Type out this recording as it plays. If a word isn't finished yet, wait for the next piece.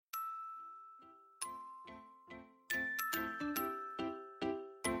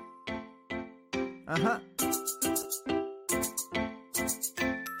Uh-huh.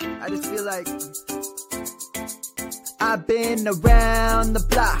 I just feel like I've been around the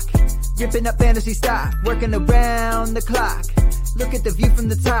block, ripping up fantasy stock, working around the clock. Look at the view from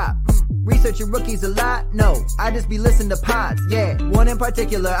the top. Researching rookies a lot? No, I just be listening to pods, yeah. One in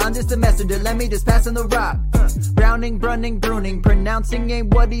particular, I'm just a messenger, let me just pass on the rock. Browning, brunning, pruning, pronouncing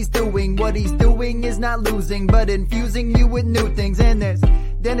ain't what he's doing. What he's doing is not losing, but infusing you with new things. And there's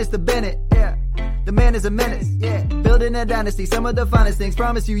Dennis the Bennett, yeah. The man is a menace, yeah. Building a dynasty, some of the finest things.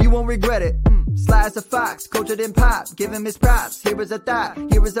 Promise you, you won't regret it. Sly as a fox, cultured in pop. Give him his props. Here is a thought,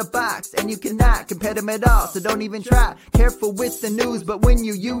 here is a box. And you cannot compare them at all, so don't even try. Careful with the news, but when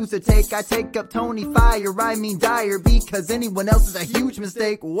you use a take, I take up Tony Fire. I mean Dyer, because anyone else is a huge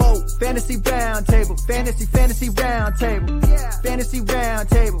mistake. Whoa. Fantasy round table, fantasy round table. Yeah. Fantasy round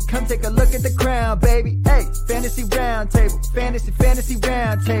table, come take a look at the crown, baby. Hey, fantasy round table, fantasy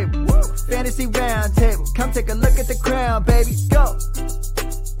round table. Woo. Fantasy round table, come take a look at the crown, baby. Go.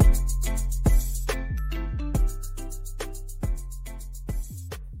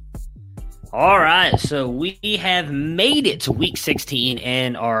 All right, so we have made it to Week 16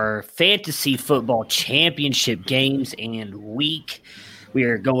 and our Fantasy Football Championship games and week. We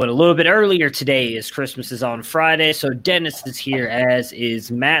are going a little bit earlier today as Christmas is on Friday, so Dennis is here, as is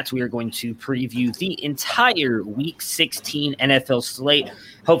Matt. We are going to preview the entire Week 16 NFL slate,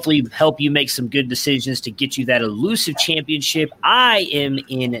 hopefully help you make some good decisions to get you that elusive championship. I am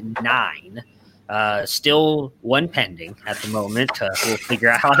in 9. Still one pending at the moment. We'll figure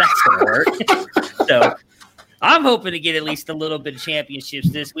out how that's going to work. So I'm hoping to get at least a little bit of championships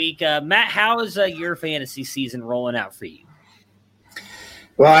this week. Matt, how is your fantasy season rolling out for you?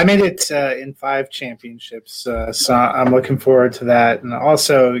 Well, I made it in 5 championships, so I'm looking forward to that. And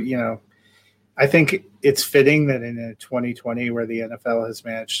also, I think it's fitting that in 2020, where the NFL has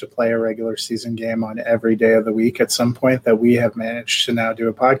managed to play a regular season game on every day of the week at some point, that we have managed to now do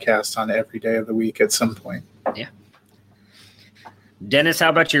a podcast on every day of the week at some point. Yeah. Dennis, how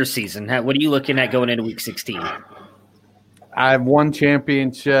about your season? What are you looking at going into Week 16? I have 1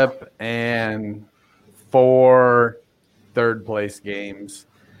 championship and 4 third-place games.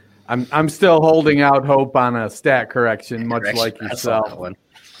 I'm still holding out hope on a stat correction, much like yourself.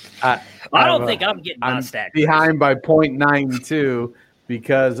 I don't think I'm getting on stat behind by 0.92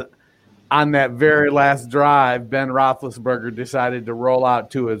 because on that very last drive, Ben Roethlisberger decided to roll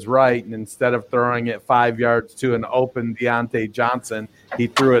out to his right, and instead of throwing it 5 yards to an open Deontay Johnson, he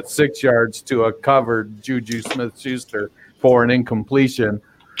threw it 6 yards to a covered Juju Smith-Schuster for an incompletion.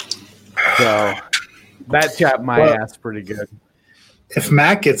 So that chapped my ass pretty good. If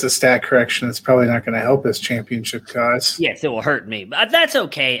Matt gets a stat correction, it's probably not going to help his championship cause. Yes, it will hurt me, but that's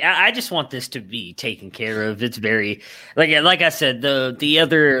okay. I just want this to be taken care of. It's very like I said, the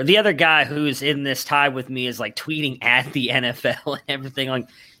other guy who's in this tie with me is like tweeting at the NFL and everything. Like,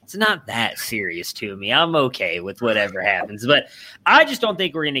 it's not that serious to me. I'm okay with whatever happens, but I just don't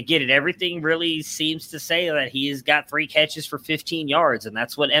think we're going to get it. Everything really seems to say that he has got 3 catches for 15 yards, and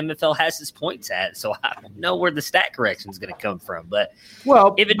that's what MFL has his points at. So I don't know where the stat correction is going to come from. But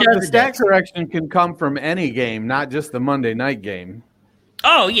if it does, the stat correction can come from any game, not just the Monday night game.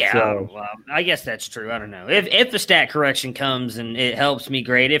 Oh, yeah. So, I guess that's true. I don't know. If the stat correction comes and it helps me,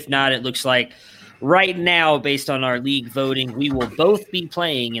 great. If not, it looks like right now, based on our league voting, we will both be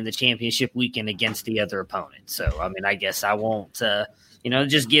playing in the championship weekend against the other opponent. So, I mean, I guess I won't, it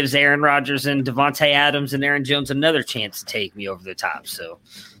just gives Aaron Rodgers and Devontae Adams and Aaron Jones another chance to take me over the top. So,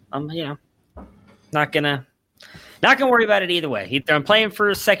 not gonna worry about it either way. Either I'm playing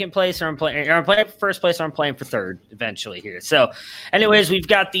for second place, or I'm playing for first place, or I'm playing for third eventually here. So, anyways, we've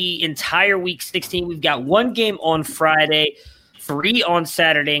got the entire Week 16. We've got 1 game on Friday, 3 on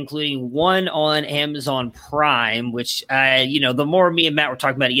Saturday, including 1 on Amazon Prime, which, the more me and Matt were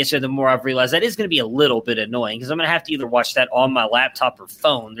talking about it yesterday, the more I've realized that is going to be a little bit annoying because I'm going to have to either watch that on my laptop or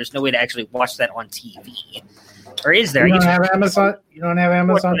phone. There's no way to actually watch that on TV. Or is there? You don't have Amazon? You don't have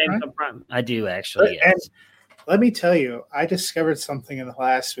Amazon Prime? I do, actually, yes. And let me tell you, I discovered something in the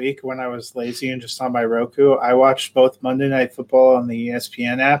last week when I was lazy and just on my Roku. I watched both Monday Night Football on the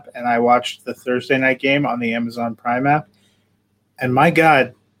ESPN app, and I watched the Thursday night game on the Amazon Prime app. And my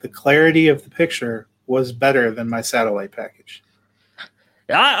God, the clarity of the picture was better than my satellite package.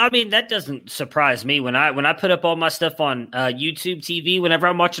 I mean, that doesn't surprise me. When I put up all my stuff on YouTube TV, whenever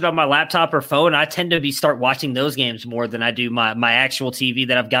I'm watching on my laptop or phone, I tend to start watching those games more than I do my actual TV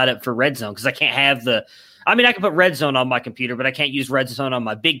that I've got up for Red Zone because I can't have I can put Red Zone on my computer, but I can't use Red Zone on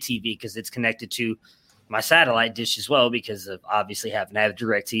my big TV because it's connected to my satellite dish as well because of obviously having to have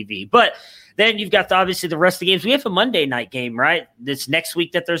DirecTV. But then you've got obviously the rest of the games. We have a Monday night game, right? This next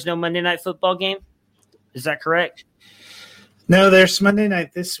week that there's no Monday Night Football game? Is that correct? No, there's Monday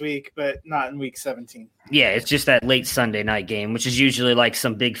night this week, but not in week 17. Yeah, it's just that late Sunday night game, which is usually like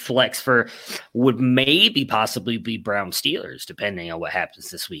some big flex for would maybe possibly be Brown Steelers, depending on what happens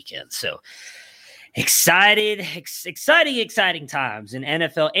this weekend. So exciting times in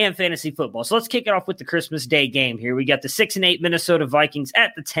NFL and fantasy football. So let's kick it off with the Christmas Day game here. We got the 6-8 Minnesota Vikings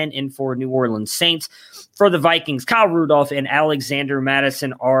at the 10-4 New Orleans Saints. For the Vikings, Kyle Rudolph and Alexander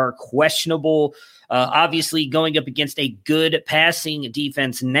Mattison are questionable. Obviously going up against a good passing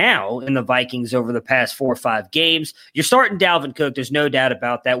defense now in the Vikings over the past 4 or 5 games. You're starting Dalvin Cook. There's no doubt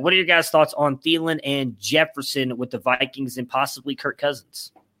about that. What are your guys' thoughts on Thielen and Jefferson with the Vikings and possibly Kirk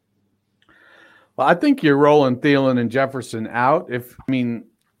Cousins? Well, I think you're rolling Thielen and Jefferson out.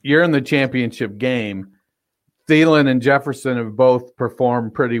 You're in the championship game. Thielen and Jefferson have both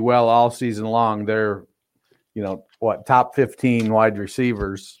performed pretty well all season long. They're, top 15 wide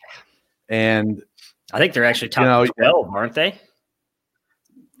receivers. And I think they're actually top 12, aren't they?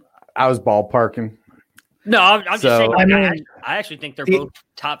 I was ballparking. No, I'm just saying. I actually think they're both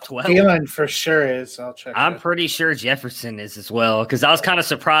top 12. Thielen for sure is. I'll check. I'm pretty sure Jefferson is as well, because I was kind of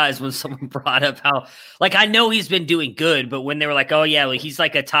surprised when someone brought up how, I know he's been doing good, but when they were like, oh, yeah, he's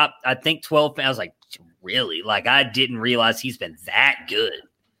like a top, I think 12, I was like, really? I didn't realize he's been that good.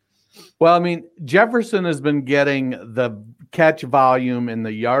 Well, Jefferson has been getting the catch volume and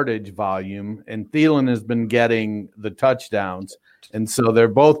the yardage volume, and Thielen has been getting the touchdowns. And so they're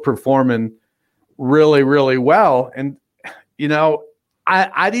both performing really, really well. And,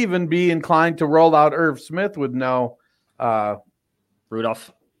 I'd even be inclined to roll out Irv Smith with no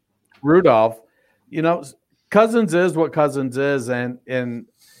Rudolph. Cousins is what Cousins is. And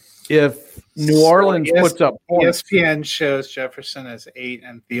if New Orleans puts up points. ESPN shows Jefferson as 8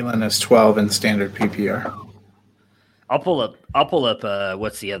 and Thielen as 12 in standard PPR. I'll pull up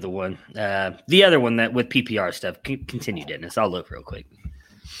what's the other one? The other one that with PPR stuff. Continue, Dennis. I'll look real quick.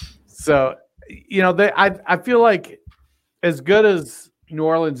 So, I feel like as good as New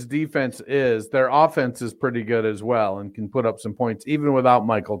Orleans defense is, their offense is pretty good as well and can put up some points even without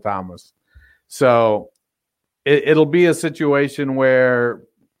Michael Thomas. So it'll be a situation where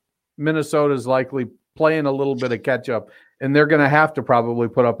Minnesota's likely playing a little bit of catch up, and they're going to have to probably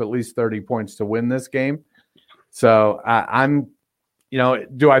put up at least 30 points to win this game. So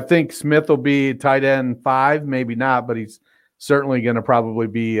do I think Smith will be tight end 5? Maybe not, but he's certainly going to probably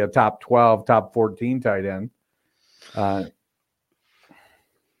be a top 12, top 14 tight end. So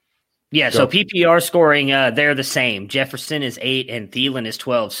PPR scoring, they're the same. Jefferson is 8 and Thielen is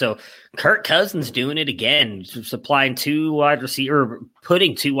 12. So Kirk Cousins doing it again, putting 2 wide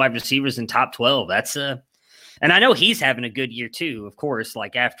receivers in top 12. That's and I know he's having a good year too, of course.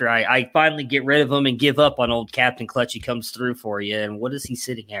 After I finally get rid of him and give up on old Captain Clutch, he comes through for you. And what is he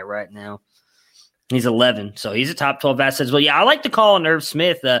sitting at right now? He's 11, so he's a top 12 asset as well. Yeah, I like to call on Irv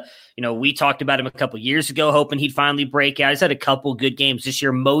Smith. We talked about him a couple years ago, hoping he'd finally break out. He's had a couple good games this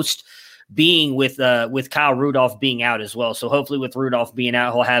year, most being with Kyle Rudolph being out as well. So hopefully with Rudolph being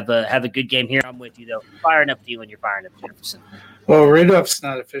out, he'll have a good game here. I'm with you, though. Firing up Thielen, you're firing up Jefferson. Well, Rudolph's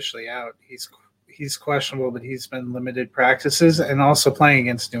not officially out. He's questionable, but he's been limited practices and also playing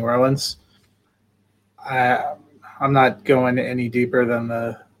against New Orleans. I'm not going any deeper than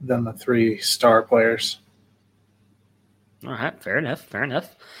the 3 star players. All right, fair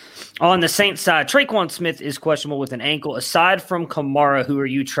enough. On the Saints side, Traquan Smith is questionable with an ankle. Aside from Kamara, who are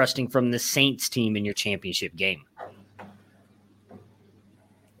you trusting from the Saints team in your championship game?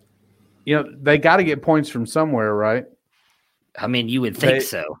 They got to get points from somewhere, right? You would think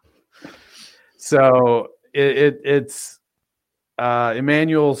so. So it's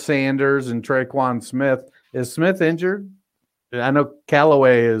Emmanuel Sanders and Traquan Smith. Is Smith injured? I know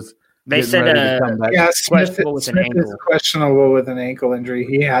Callaway is. They said Smith is questionable with an ankle injury.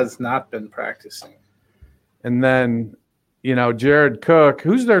 He has not been practicing. And then, Jared Cook.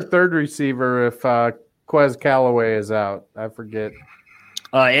 Who's their third receiver if Quez Callaway is out? I forget.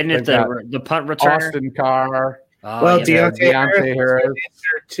 Isn't it the punt returner? Austin Carr. Deontay Harris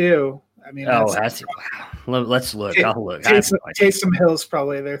injured too. That's wow. Let's look. I'll look. Taysom Hill's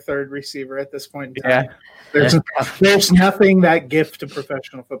probably their third receiver at this point in time. Yeah. There's nothing that gift of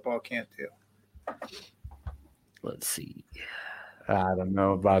professional football can't do. Let's see. I don't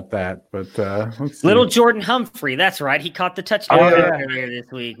know about that, but little Jordan Humphrey. That's right. He caught the touchdown earlier this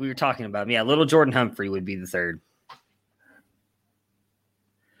week. We were talking about him. Yeah, little Jordan Humphrey would be the third.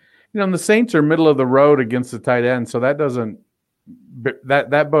 The Saints are middle of the road against the tight end, so that doesn't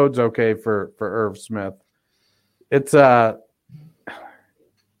that bodes okay for Irv Smith. It's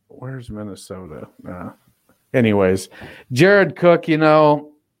where's Minnesota? Anyways, Jared Cook,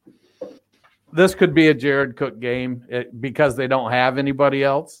 this could be a Jared Cook game because they don't have anybody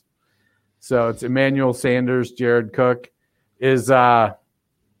else. So it's Emmanuel Sanders, Jared Cook. Is Latavius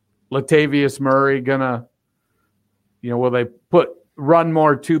Murray gonna, will they run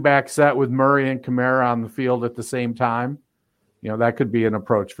more two-back set with Murray and Kamara on the field at the same time? That could be an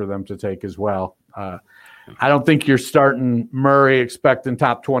approach for them to take as well. I don't think you're starting Murray expecting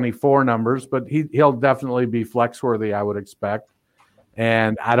top 24 numbers, but he'll definitely be flex-worthy, I would expect.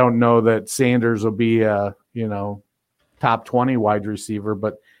 And I don't know that Sanders will be a, top 20 wide receiver,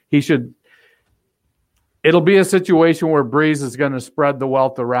 but it'll be a situation where Breeze is going to spread the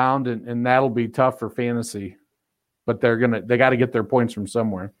wealth around, and that'll be tough for fantasy. But they got to get their points from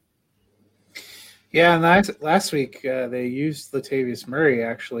somewhere. Yeah, and last week they used Latavius Murray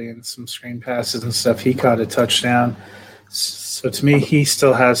actually in some screen passes and stuff. He caught a touchdown. So to me, he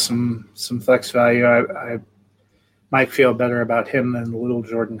still has some flex value. I might feel better about him than little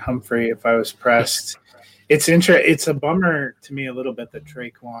Jordan Humphrey if I was pressed. It's a bummer to me a little bit that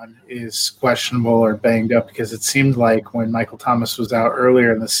Traquan is questionable or banged up, because it seemed like when Michael Thomas was out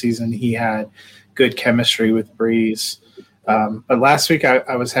earlier in the season, he had good chemistry with Breeze. But last week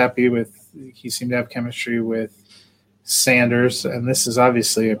I was happy with. He seemed to have chemistry with Sanders, and this is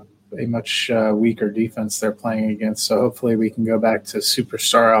obviously a much weaker defense they're playing against. So hopefully we can go back to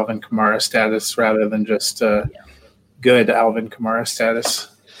superstar Alvin Kamara status rather than just good Alvin Kamara status.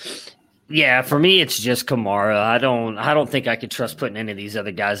 Yeah, for me, it's just Kamara. I don't think I could trust putting any of these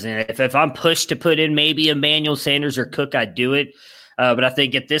other guys in. If I'm pushed to put in maybe Emmanuel Sanders or Cook, I'd do it. But I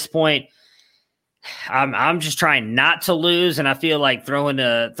think at this point, I'm just trying not to lose, and I feel like throwing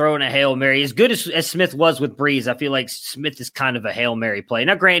a Hail Mary, as good as Smith was with Breeze, I feel like Smith is kind of a Hail Mary play.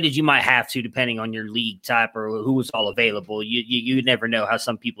 Now, granted, you might have to, depending on your league type or who's all available. You never know how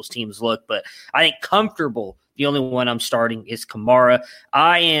some people's teams look, but I think comfortable, the only one I'm starting is Kamara.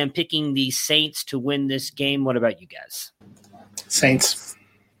 I am picking the Saints to win this game. What about you guys? Saints.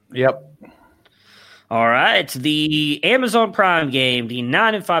 Yep. All right, the Amazon Prime game, the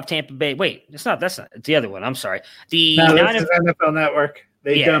 9-5 Tampa Bay. Wait, it's the other one. I'm sorry. This is NFL Network.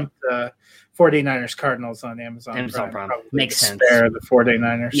 They dumped 49ers Cardinals on Amazon Prime. Makes sense. Spare the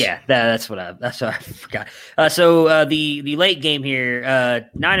 49ers. Yeah, that's what I forgot. So the late game here,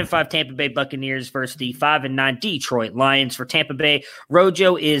 9-5 Tampa Bay Buccaneers versus the 5-9 Detroit Lions. For Tampa Bay,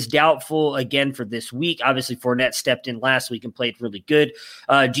 Rojo is doubtful again for this week. Obviously, Fournette stepped in last week and played really good.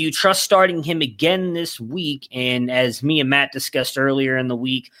 Do you trust starting him again this week? And as me and Matt discussed earlier in the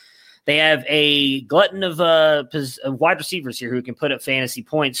week, they have a glutton of wide receivers here who can put up fantasy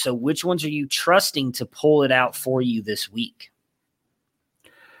points. So which ones are you trusting to pull it out for you this week?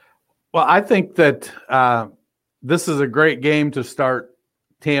 Well, I think that this is a great game to start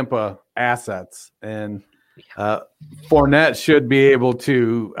Tampa assets. And Fournette should be able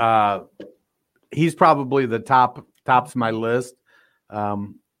to he's probably the tops my list.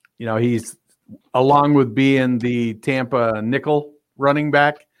 He's, along with being the Tampa nickel running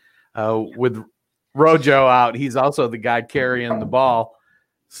back, with Rojo out, he's also the guy carrying the ball,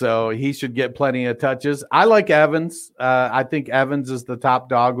 so he should get plenty of touches. I like Evans. I think Evans is the top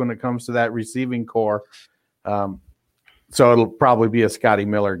dog when it comes to that receiving core. So it'll probably be a Scotty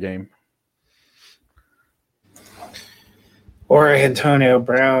Miller game. Or Antonio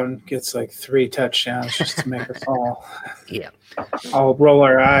Brown gets like 3 touchdowns just to make us all. Yeah. I'll roll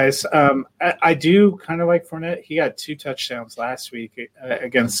our eyes. I do kind of like Fournette. He got 2 touchdowns last week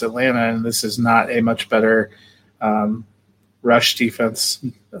against Atlanta, and this is not a much better rush defense.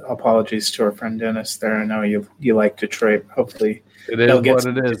 Apologies to our friend Dennis there. I know you like Detroit. Hopefully they'll get what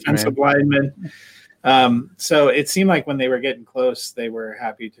it is, defensive linemen. So it seemed like when they were getting close, they were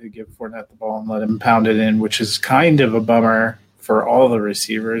happy to give Fournette the ball and let him pound it in, which is kind of a bummer for all the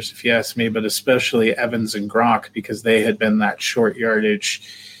receivers, if you ask me, but especially Evans and Gronk, because they had been that short yardage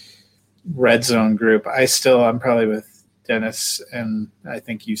red zone group. I'm probably with Dennis, and I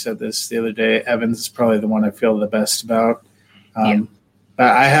think you said this the other day, Evans is probably the one I feel the best about. I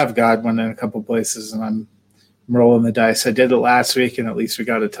have Godwin in a couple places, and I'm rolling the dice. I did it last week, and at least we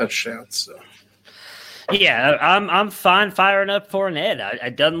got a touchdown. So. Yeah, I'm fine firing up Fournette.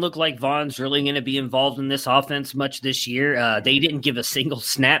 It doesn't look like Vaughn's really going to be involved in this offense much this year. They didn't give a single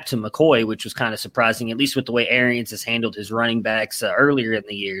snap to McCoy, which was kind of surprising, at least with the way Arians has handled his running backs earlier in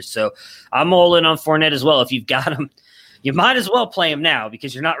the year. So I'm all in on Fournette as well. If you've got him, you might as well play him now,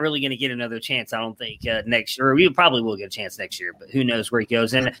 because you're not really going to get another chance, I don't think, next year. Or we probably will get a chance next year, but who knows where he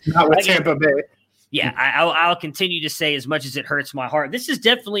goes. And not with Tampa Bay. Yeah, I'll continue to say, as much as it hurts my heart, this is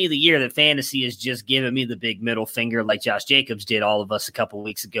definitely the year that fantasy is just giving me the big middle finger like Josh Jacobs did all of us a couple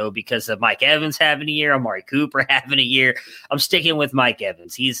weeks ago, because of Mike Evans having a year, Amari Cooper having a year. I'm sticking with Mike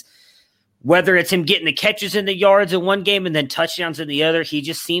Evans. He's whether it's him getting the catches in the yards in one game and then touchdowns in the other, he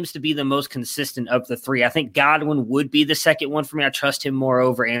just seems to be the most consistent of the three. I think Godwin would be the second one for me. I trust him more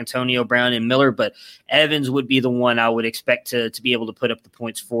over Antonio Brown and Miller, but Evans would be the one I would expect to be able to put up the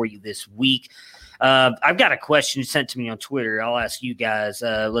points for you this week. I've got a question sent to me on Twitter. I'll ask you guys.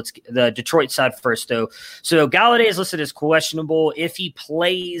 Let's get the Detroit side first, though. So Golladay is listed as questionable. If he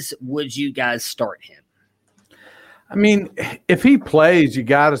plays, would you guys start him? I mean, if he plays, you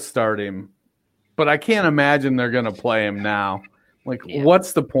got to start him. But I can't imagine they're going to play him now. Like,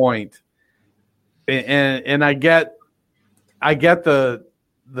 what's the point? And I get the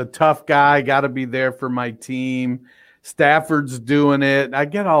tough guy, got to be there for my team. Stafford's doing it. I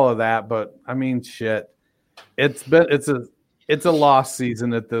get all of that, but I mean, shit. It's a lost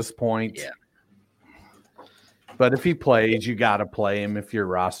season at this point. Yeah. But if he plays, you got to play him if you're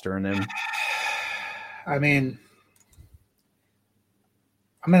rostering him. I mean,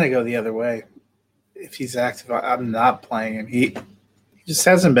 I'm going to go the other way. If he's active, I'm not playing him. He just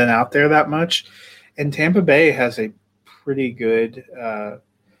hasn't been out there that much. And Tampa Bay has a pretty good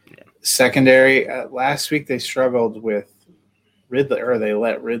secondary. Last week they struggled with Ridley, or they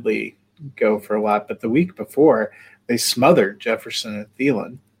let Ridley go for a lot. But the week before, they smothered Jefferson and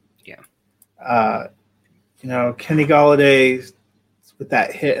Thielen. Yeah. Kenny Golladay, with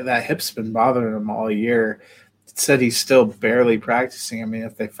that hip's been bothering him all year. Said he's still barely practicing. I mean,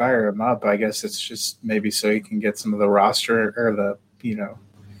 if they fire him up, I guess it's just maybe so he can get some of the roster or the,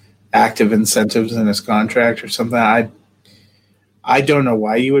 active incentives in his contract or something. I don't know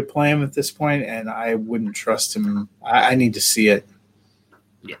why you would play him at this point, and I wouldn't trust him. I need to see it.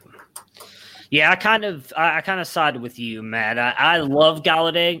 Yeah. I kind of sided with you, Matt. I love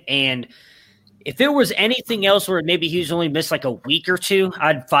Golladay, and if there was anything else where maybe he's only missed like a week or two,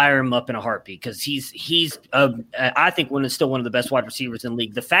 I'd fire him up in a heartbeat because he's I think still one of the best wide receivers in the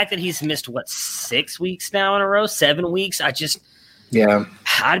league. The fact that he's missed 6 weeks now in a row, 7 weeks,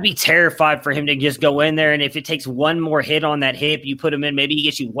 I'd be terrified for him to just go in there, and if it takes one more hit on that hip, you put him in, maybe he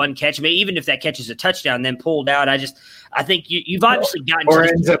gets you one catch, maybe even if that catch is a touchdown, then pulled out. I think you've obviously gotten or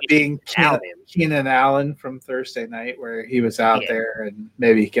ends up being Keenan Allen from Thursday night, where he was out there and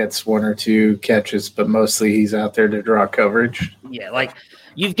maybe he gets one or two catches, but mostly he's out there to draw coverage. Yeah, like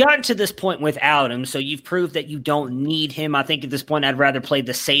you've gotten to this point without him, so you've proved that you don't need him. I think at this point I'd rather play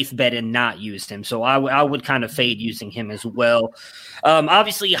the safe bet and not use him, so I would kind of fade using him as well.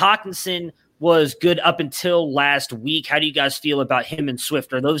 Obviously, Hawkinson was good up until last week. How do you guys feel about him and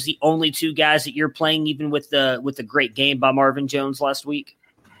Swift? Are those the only two guys that you're playing, even with the great game by Marvin Jones last week?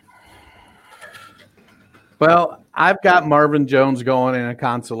 Well, I've got Marvin Jones going in a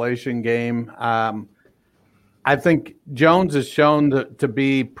consolation game. I think Jones has shown to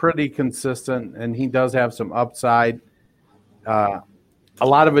be pretty consistent, and he does have some upside. A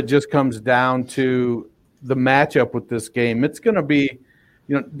lot of it just comes down to the matchup with this game. It's going to be,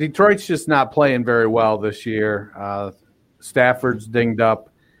 Detroit's just not playing very well this year. Stafford's dinged up.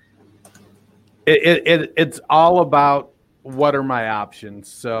 It's all about what are my options.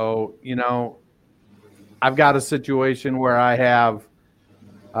 So, I've got a situation where I have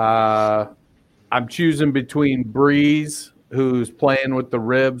I'm choosing between Breeze, who's playing with the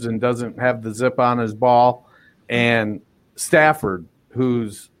ribs and doesn't have the zip on his ball, and Stafford,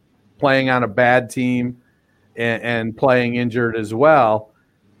 who's playing on a bad team and playing injured as well.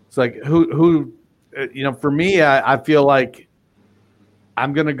 It's like who for me, I feel like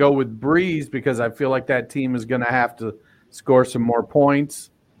I'm going to go with Breeze because I feel like that team is going to have to score some more points.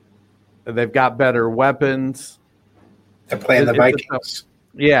 They've got better weapons. They're playing the Vikings.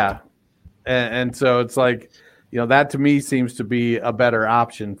 Yeah. And so it's like, that to me seems to be a better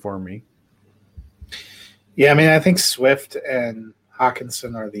option for me. Yeah, I mean, I think Swift and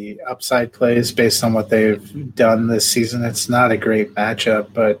Hawkinson are the upside plays based on what they've done this season. It's not a great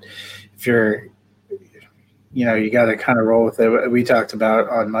matchup, but if you're, you got to kind of roll with it. We talked about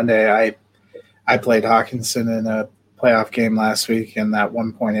on Monday, I played Hawkinson in a playoff game last week, and that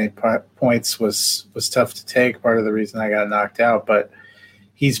 1.8 points was tough to take. Part of the reason I got knocked out, but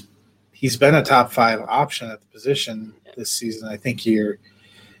he's been a top 5 option at the position this season. I think you're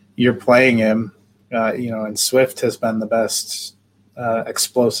playing him, and Swift has been the best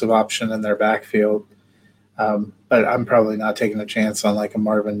explosive option in their backfield. But I'm probably not taking a chance on like a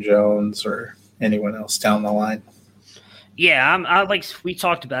Marvin Jones or anyone else down the line. Yeah, I like we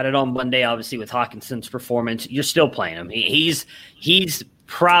talked about it on Monday, obviously, with Hawkinson's performance. You're still playing him. He's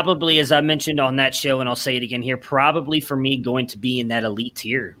probably, as I mentioned on that show, and I'll say it again here, probably for me going to be in that elite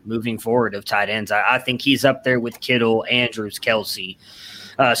tier moving forward of tight ends. I think he's up there with Kittle, Andrews, Kelsey.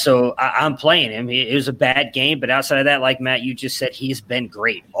 So I'm playing him. It was a bad game, but outside of that, like Matt, you just said, he's been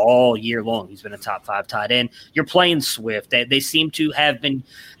great all year long. He's been a top 5 tight end. You're playing Swift. They seem to have been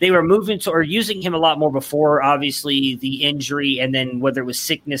 – they were moving to or using him a lot more before, obviously, the injury, and then whether it was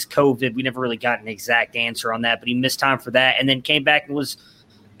sickness, COVID, we never really got an exact answer on that, but he missed time for that and then came back and was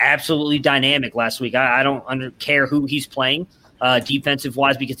absolutely dynamic last week. I don't care who he's playing.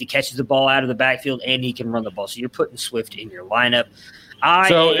 Defensive-wise, because he catches the ball out of the backfield and he can run the ball. So you're putting Swift in your lineup.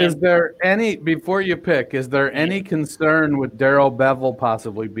 Is there any, before you pick, is there any concern with Darrell Bevell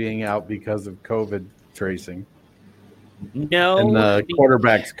possibly being out because of COVID tracing? No. And the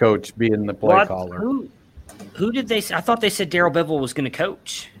quarterback's coach being the play caller. Who did they say? I thought they said Darrell Bevell was going to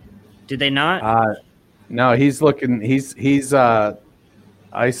coach. Did they not? No, he's looking – he's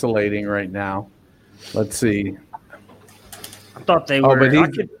isolating right now. Let's see. I thought they were.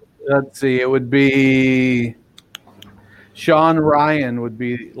 Let's see. It would be Sean Ryan would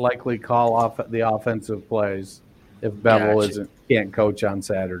be likely call off the offensive plays if Bevell can't coach on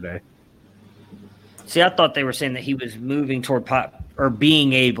Saturday. See, I thought they were saying that he was moving toward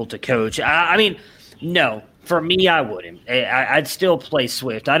being able to coach. I mean, no. For me, I wouldn't. I'd still play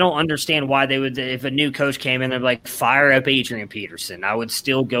Swift. I don't understand why they would. If a new coach came in, they're like, fire up Adrian Peterson. I would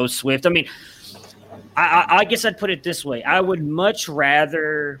still go Swift. I mean, I guess I'd put it this way. I would much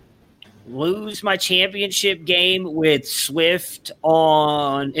rather lose my championship game with Swift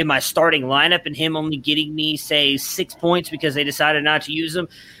in my starting lineup and him only getting me, say, 6 points because they decided not to use him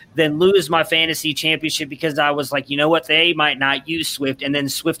than lose my fantasy championship because I was like, you know what, they might not use Swift, and then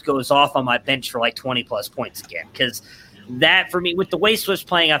Swift goes off on my bench for like 20-plus points again. Because that, for me, with the way Swift's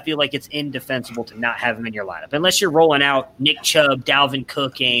playing, I feel like it's indefensible to not have him in your lineup. Unless you're rolling out Nick Chubb, Dalvin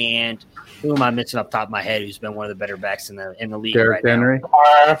Cook, and who am I missing off the top of my head who's been one of the better backs in the league Derrick Henry.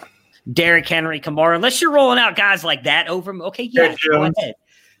 now? Derrick Henry, Kamara. Unless you're rolling out guys like that over him, okay, yeah, go ahead.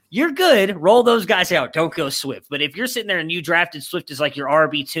 You're good. Roll those guys out. Don't go Swift. But if you're sitting there and you drafted Swift as like your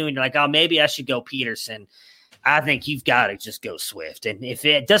RB2 and you're like, oh, maybe I should go Peterson, I think you've got to just go Swift. And if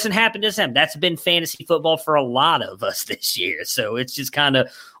it doesn't happen to him, that's been fantasy football for a lot of us this year. So it's just kind of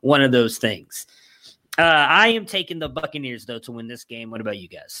one of those things. I am taking the Buccaneers, though, to win this game. What about you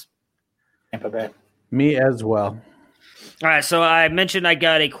guys? Tampa Bay. Me as well. All right, so I mentioned I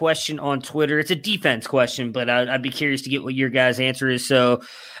got a question on Twitter. It's a defense question, but I'd be curious to get what your guys' answer is. So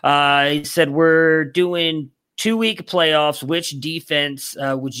he said, we're doing 2-week playoffs. Which defense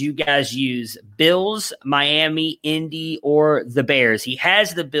would you guys use? Bills, Miami, Indy, or the Bears? He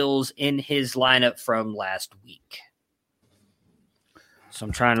has the Bills in his lineup from last week. So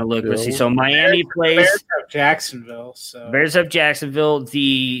I'm trying to look. Let's see. So Miami plays. Bears have Jacksonville. Bears have Jacksonville.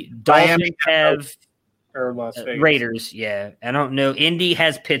 The Dolphins have or Las Vegas. Raiders. Yeah, I don't know. Indy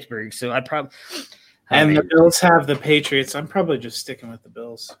has Pittsburgh, so I'd probably. And the Bills have the Patriots. I'm probably just sticking with the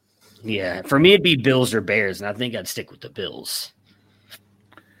Bills. Yeah, for me it'd be Bills or Bears, and I think I'd stick with the Bills,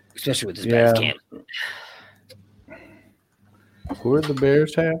 especially with this bad camp. Who are the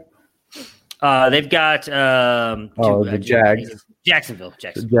Bears have? They've got the Jags. Jacksonville.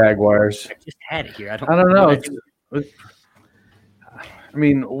 The Jaguars. I just had it here. I don't know. I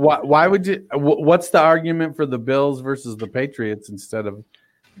mean, why would you? What's the argument for the Bills versus the Patriots instead of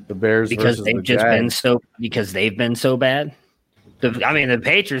the Bears versus the Jags? Because they've been so bad. The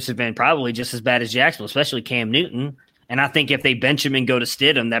Patriots have been probably just as bad as Jacksonville, especially Cam Newton. And I think if they bench him and go to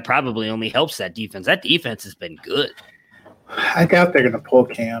Stidham, that probably only helps that defense. That defense has been good. I doubt they're going to pull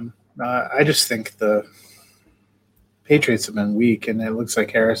Cam. I just think the Patriots have been weak, and it looks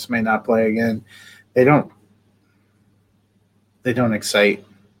like Harris may not play again. They don't excite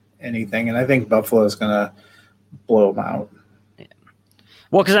anything, and I think Buffalo is going to blow them out. Yeah.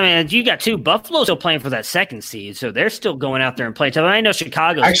 Well, because, you got Buffalo's still playing for that second seed, so they're still going out there and playing. I know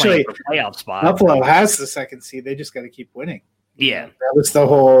Chicago's playing for a playoff spot. Buffalo has the second seed. They just got to keep winning. Yeah. That was the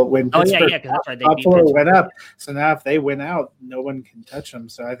whole – when Pittsburgh, that's right. Buffalo went up. So now if they win out, no one can touch them.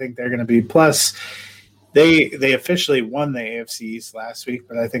 So I think they're going to be – plus they officially won the AFC East last week,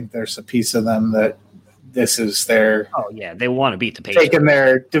 but I think there's a piece of them that this is their – oh, yeah. They want to beat the Patriots. Taking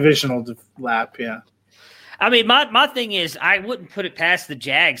their divisional lap, yeah. My thing is I wouldn't put it past the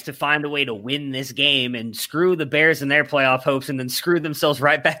Jags to find a way to win this game and screw the Bears and their playoff hopes and then screw themselves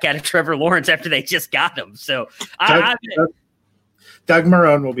right back out of Trevor Lawrence after they just got him. So Doug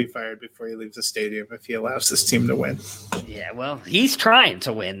Marrone will be fired before he leaves the stadium if he allows this team to win. Yeah, well, he's trying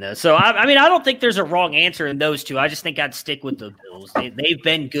to win, though. So, I don't think there's a wrong answer in those two. I just think I'd stick with the Bills. They've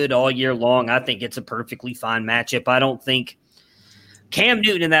been good all year long. I think it's a perfectly fine matchup. I don't think Cam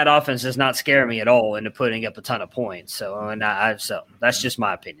Newton in that offense does not scare me at all into putting up a ton of points. So, so that's just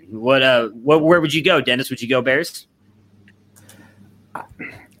my opinion. Where would you go, Dennis? Would you go Bears?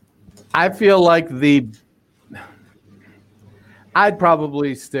 I feel like I'd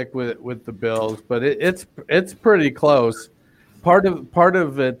probably stick with the Bills, but it's pretty close. Part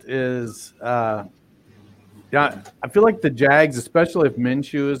of it is, I feel like the Jags, especially if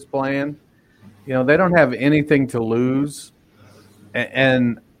Minshew is playing, they don't have anything to lose,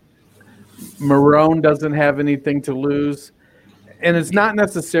 and Marrone doesn't have anything to lose, and it's not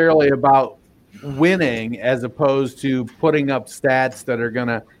necessarily about winning as opposed to putting up stats that are going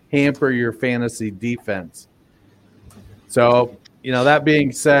to hamper your fantasy defense. So, that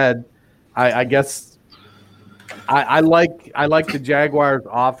being said, I guess I like the Jaguars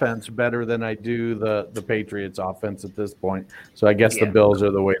offense better than I do the Patriots offense at this point. So I guess the Bills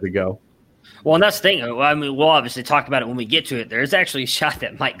are the way to go. Well, and that's the thing. I mean, we'll obviously talk about it when we get to it. There's actually a shot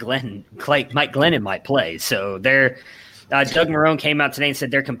that Mike Glennon might play. So Doug Marrone came out today and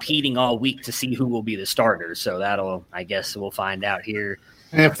said they're competing all week to see who will be the starter. So I guess we'll find out here.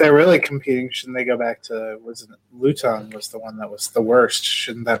 And if they're really competing, shouldn't they go back to, Luton was the one that was the worst?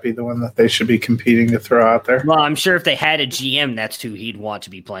 Shouldn't that be the one that they should be competing to throw out there? Well, I'm sure if they had a GM, that's who he'd want to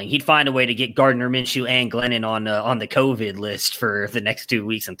be playing. He'd find a way to get Gardner Minshew and Glennon on the COVID list for the next 2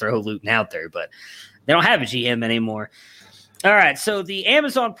 weeks and throw Luton out there. But they don't have a GM anymore. All right, so the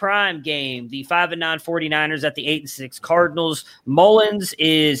Amazon Prime game, the 5-9 49ers at the 8-6 Cardinals. Mullins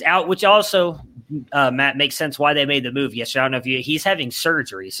is out, which also, Matt, makes sense why they made the move. Yes, I don't know if he's having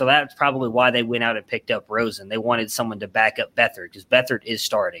surgery, so that's probably why they went out and picked up Rosen. They wanted someone to back up Beathard because Beathard is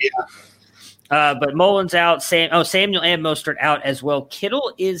starting. Yeah. But Mullins out. Samuel and Mostert out as well.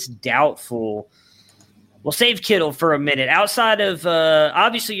 Kittle is doubtful. We'll save Kittle for a minute. Outside of,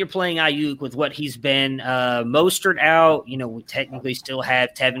 obviously, you're playing Ayuk with what he's been. Mostert out. We technically still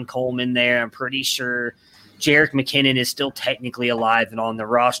have Tevin Coleman there. I'm pretty sure Jerick McKinnon is still technically alive and on the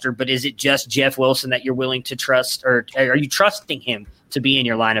roster. But is it just Jeff Wilson that you're willing to trust, or are you trusting him to be in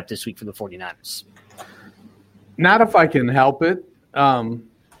your lineup this week for the 49ers? Not if I can help it.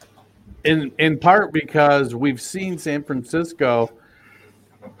 In part because we've seen San Francisco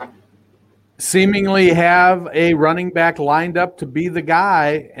seemingly have a running back lined up to be the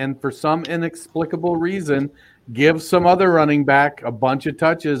guy, and for some inexplicable reason, give some other running back a bunch of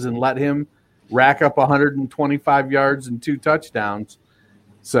touches and let him rack up 125 yards and 2 touchdowns.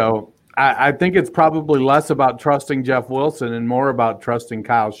 So I think it's probably less about trusting Jeff Wilson and more about trusting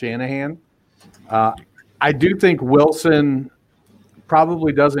Kyle Shanahan. I do think Wilson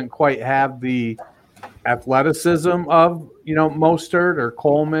probably doesn't quite have the athleticism of, Mostert or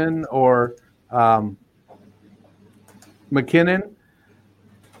Coleman or McKinnon.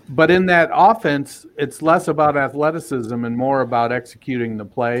 But in that offense, it's less about athleticism and more about executing the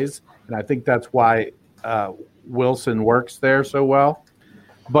plays. And I think that's why Wilson works there so well.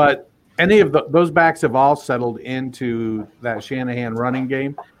 But any of those backs have all settled into that Shanahan running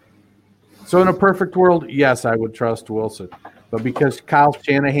game. So in a perfect world, yes, I would trust Wilson. But because Kyle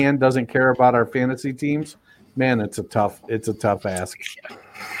Shanahan doesn't care about our fantasy teams, man, it's a tough ask.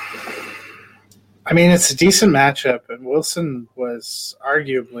 I mean, it's a decent matchup, and Wilson was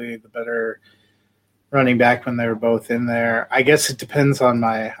arguably the better running back when they were both in there. I guess it depends on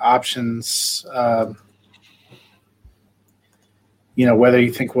my options. Whether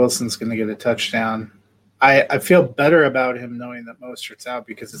you think Wilson's going to get a touchdown. I feel better about him knowing that Mostert's out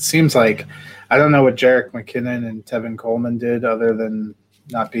because it seems like I don't know what Jerick McKinnon and Tevin Coleman did other than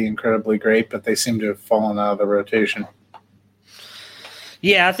not be incredibly great, but they seem to have fallen out of the rotation.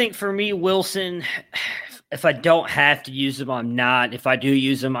 Yeah, I think for me, Wilson, if I don't have to use him, I'm not. If I do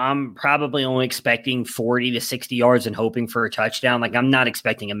use him, I'm probably only expecting 40 to 60 yards and hoping for a touchdown. Like, I'm not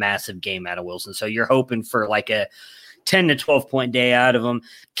expecting a massive game out of Wilson. So you're hoping for like a 10 to 12 point day out of him.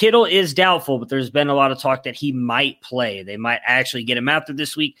 Kittle is doubtful, but there's been a lot of talk that he might play. They might actually get him out there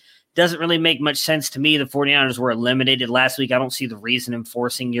this week. Doesn't really make much sense to me. The 49ers were eliminated last week. I don't see the reason in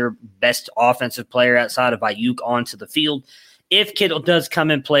forcing your best offensive player outside of Ayuk onto the field. If Kittle does come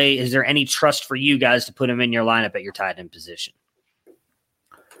and play, is there any trust for you guys to put him in your lineup at your tight end position?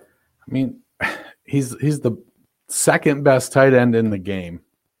 I mean, he's the second best tight end in the game.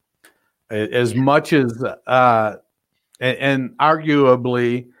 As much as and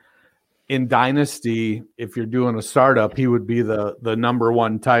arguably in Dynasty, if you're doing a startup, he would be the number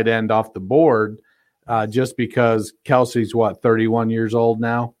one tight end off the board just because Kelsey's, 31 years old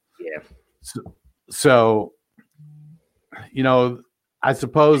now? Yeah. So I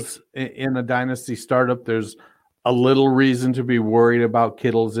suppose in a Dynasty startup, there's a little reason to be worried about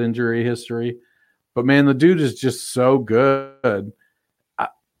Kittle's injury history. But, man, the dude is just so good.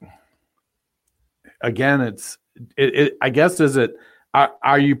 Again, I guess,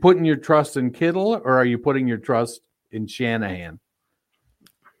 are you putting your trust in Kittle or are you putting your trust in Shanahan?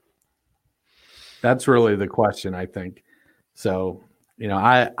 That's really the question, I think. So,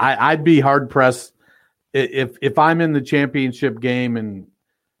 I'd be hard pressed if I'm in the championship game and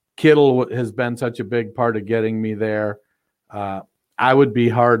Kittle has been such a big part of getting me there. I would be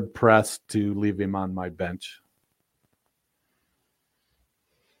hard pressed to leave him on my bench.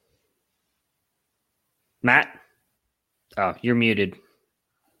 Matt? Oh, you're muted.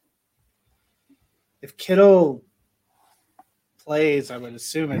 If Kittle plays, I would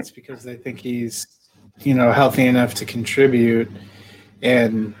assume it's because they think he's, healthy enough to contribute.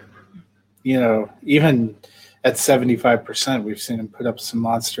 And, even at 75%, we've seen him put up some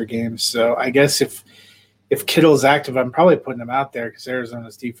monster games. So I guess if Kittle's active, I'm probably putting him out there because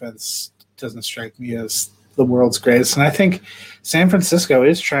Arizona's defense doesn't strike me as the world's greatest. And I think San Francisco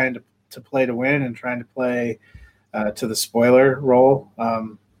is trying to play to win and trying to play to the spoiler role.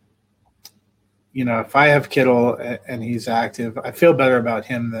 If I have Kittle and he's active, I feel better about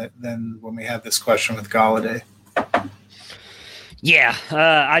him than when we had this question with Golladay. Yeah,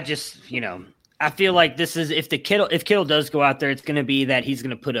 I just, I feel like this is if Kittle does go out there, it's going to be that he's going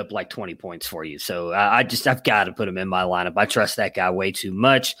to put up like 20 points for you. So I've got to put him in my lineup. I trust that guy way too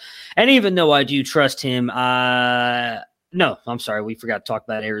much. And even though I do trust him, no, I'm sorry, we forgot to talk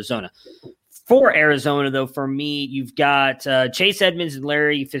about Arizona. For Arizona, though, for me, you've got Chase Edmonds and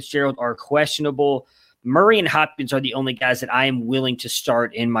Larry Fitzgerald are questionable. Murray and Hopkins are the only guys that I am willing to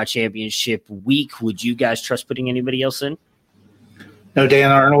start in my championship week. Would you guys trust putting anybody else in? No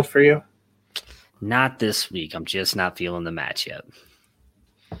Dan Arnold for you? Not this week. I'm just not feeling the match yet.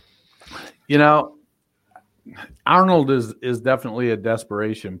 Arnold is definitely a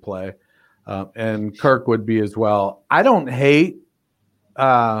desperation play, and Kirk would be as well. I don't hate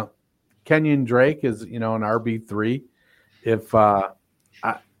Kenyon Drake is, an RB3. If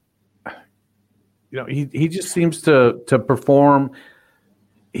he just seems to perform.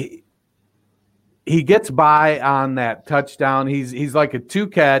 He gets by on that touchdown. He's like a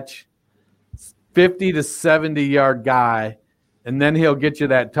 2-catch, 50 to 70 yard guy, and then he'll get you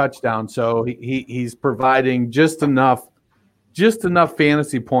that touchdown. So he's providing just enough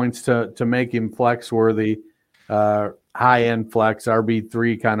fantasy points to make him flex worthy. High end flex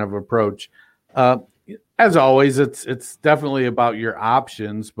RB3 kind of approach. As always, it's definitely about your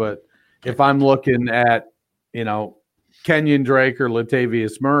options. But if I'm looking at Kenyon Drake or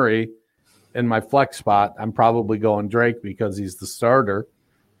Latavius Murray in my flex spot, I'm probably going Drake because he's the starter.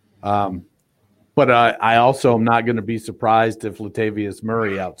 But I also am not going to be surprised if Latavius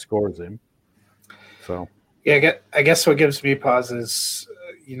Murray outscores him. So yeah, I guess what gives me pause is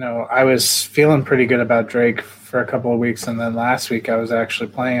I was feeling pretty good about Drake for a couple of weeks, and then last week I was actually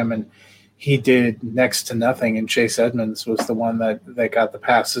playing him, and he did next to nothing, and Chase Edmonds was the one that got the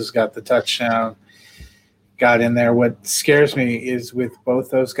passes, got the touchdown, got in there. What scares me is with both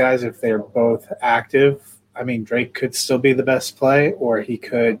those guys, if they're both active, I mean, Drake could still be the best play, or he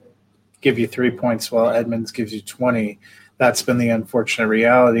could give you 3 points while Edmonds gives you 20. That's been the unfortunate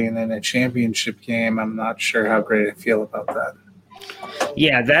reality, and in a championship game, I'm not sure how great I feel about that.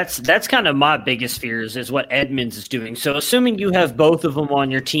 Yeah, that's kind of my biggest fears is what Edmonds is doing. So assuming you have both of them on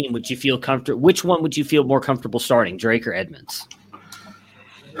your team, would you feel comfortable? Which one would you feel more comfortable starting, Drake or Edmonds?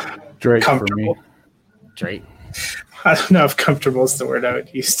 Drake for me. Drake. I don't know if comfortable is the word I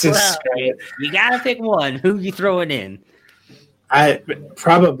would use to describe it. You got to pick one. Who you throwing in? I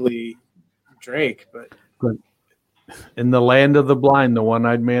probably Drake, but in the land of the blind, the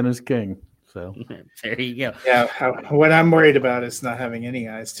one-eyed man is king. So there you go. Yeah, what I'm worried about is not having any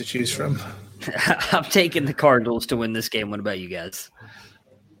eyes to choose from. I'm taking the Cardinals to win this game. What about you guys?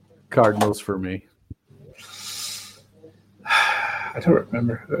 Cardinals for me. I don't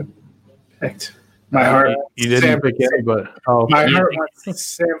remember who I picked. My heart. You didn't pick anybody. Oh, my heart wants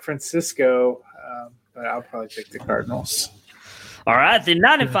San Francisco, but I'll probably pick the Cardinals. All right, the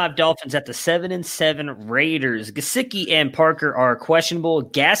 9-5 Dolphins at the 7-7 Raiders. Gesicki and Parker are questionable.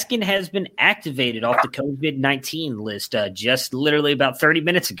 Gaskin has been activated off the COVID-19 list just literally about 30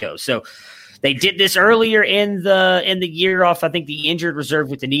 minutes ago. So they did this earlier in the year off, I think, the injured reserve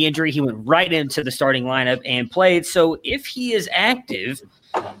with the knee injury. He went right into the starting lineup and played. So if he is active,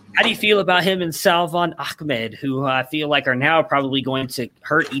 how do you feel about him and Salvon Ahmed, who I feel like are now probably going to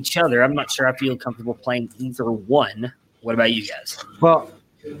hurt each other? I'm not sure I feel comfortable playing either one. What about you guys? Well,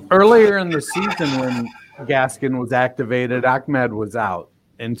 earlier in the season when Gaskin was activated, Ahmed was out.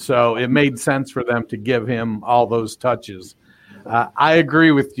 And so it made sense for them to give him all those touches. I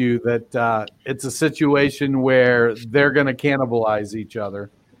agree with you that it's a situation where they're going to cannibalize each other.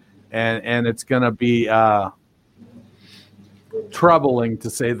 And it's going to be troubling, to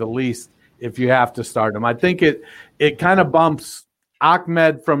say the least, if you have to start them. I think it kind of bumps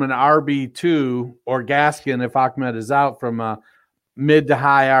Ahmed from an RB2 or Gaskin, if Ahmed is out, from a mid to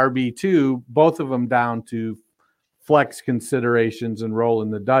high RB2, both of them down to flex considerations and rolling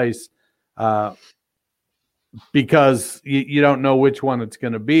the dice because you don't know which one it's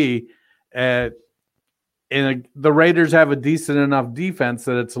going to be. The Raiders have a decent enough defense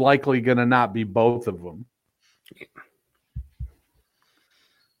that it's likely going to not be both of them.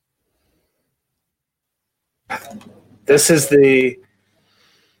 This is the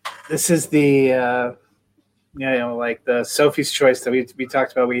like the Sophie's choice that we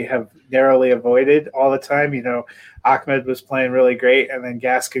talked about. We have narrowly avoided all the time. Ahmed was playing really great, and then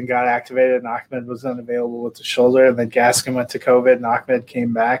Gaskin got activated, and Ahmed was unavailable with the shoulder, and then Gaskin went to COVID, and Ahmed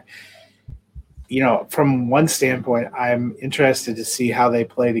came back. From one standpoint, I'm interested to see how they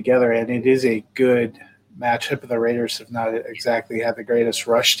play together, and it is a good matchup. The Raiders have not exactly had the greatest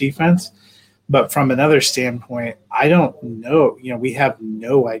rush defense. But from another standpoint, I don't know. We have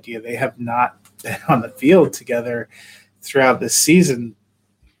no idea. They have not been on the field together throughout the season.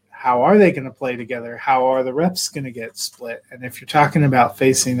 How are they going to play together? How are the reps going to get split? And if you're talking about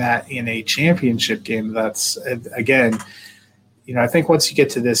facing that in a championship game, that's, again, I think once you get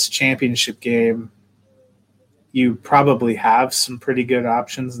to this championship game, you probably have some pretty good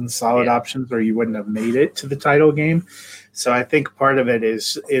options and solid options, or you wouldn't have made it to the title game. So I think part of it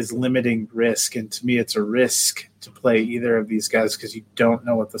is limiting risk. And to me, it's a risk to play either of these guys because you don't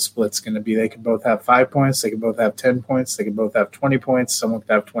know what the split's going to be. They can both have 5 points. They can both have 10 points. They can both have 20 points. Someone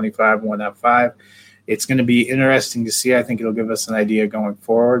could have 25, one have 5. It's going to be interesting to see. I think it'll give us an idea going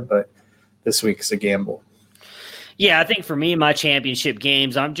forward, but this week is a gamble. Yeah, I think for me, my championship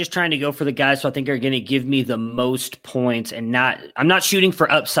games, I'm just trying to go for the guys who I think are going to give me the most points, and I'm not shooting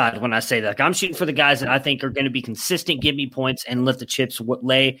for upside when I say that. I'm shooting for the guys that I think are going to be consistent, give me points, and let the chips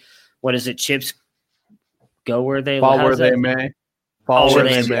lay. What is it? Chips go where they fall where they may. Fall where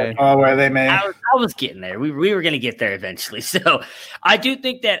they may. Fall where they may. I was getting there. We were going to get there eventually. So I do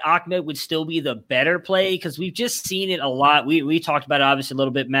think that Ahmed would still be the better play because we've just seen it a lot. We talked about it obviously a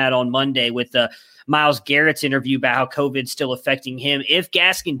little bit, Matt, on Monday with the Myles Garrett's interview about how COVID's still affecting him. If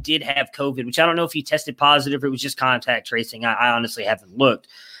Gaskin did have COVID, which I don't know if he tested positive or it was just contact tracing, I honestly haven't looked.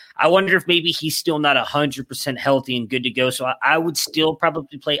 I wonder if maybe he's still not 100% healthy and good to go. So I would still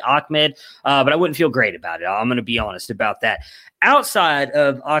probably play Ahmed, but I wouldn't feel great about it. I'm going to be honest about that. Outside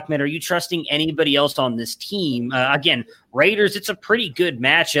of Ahmed, are you trusting anybody else on this team? Again, Raiders, it's a pretty good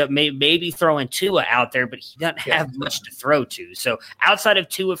matchup. Maybe throwing Tua out there, but he doesn't have much to throw to. So outside of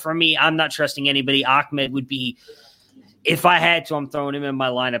Tua, for me, I'm not trusting anybody. Ahmed would be, if I had to, I'm throwing him in my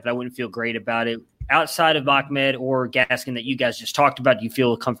lineup, and I wouldn't feel great about it. Outside of Ahmed or Gaskin that you guys just talked about, do you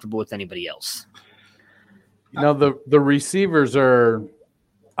feel comfortable with anybody else? The receivers are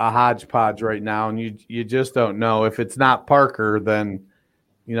a hodgepodge right now, and you just don't know. If it's not Parker, then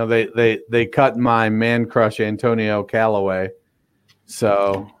they cut my man crush Antonio Callaway.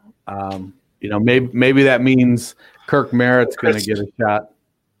 So maybe that means Kirk Merritt's going to get a shot.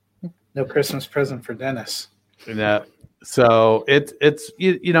 No Christmas present for Dennis. Yeah. So it's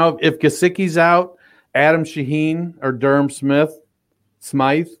if Gesicki's out, Adam Shaheen or Durham Smythe,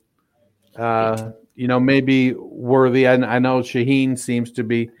 maybe worthy. I know Shaheen seems to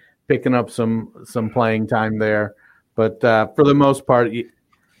be picking up some playing time there, but for the most part,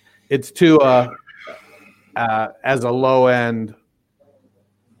 it's Tua as a low end,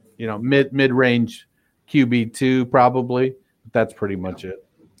 mid-range QB2 probably. That's pretty much it.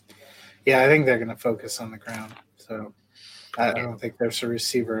 Yeah, I think they're going to focus on the ground. So I don't think there's a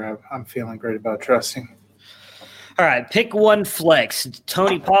receiver I'm feeling great about trusting. All right, pick one flex.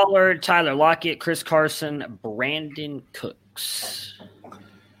 Tony Pollard, Tyler Lockett, Chris Carson, Brandon Cooks.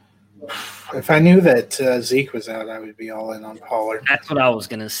 If I knew that Zeke was out, I would be all in on Pollard. That's what I was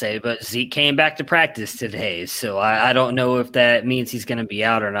going to say, but Zeke came back to practice today, so I don't know if that means he's going to be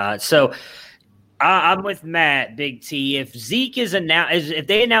out or not. So I'm with Matt, Big T. If Zeke is announced, if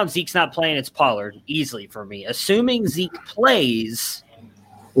they announce Zeke's not playing, it's Pollard easily for me. Assuming Zeke plays,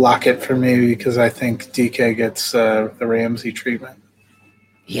 Lockett for me because I think DK gets the Ramsey treatment.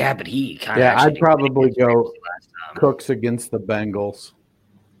 Yeah, but he kind of. Yeah, I'd probably go Cooks against the Bengals.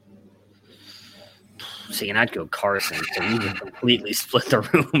 See, and I'd go Carson. So you can completely split the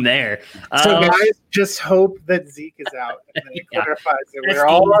room there. So guys, just hope that Zeke is out, and then it clarifies it. We're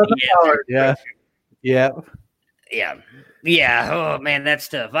all on the Pollard. Yeah. Yeah. Yeah. Oh, man, that's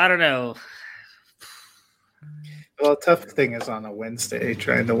tough. I don't know. Well, tough thing is on a Wednesday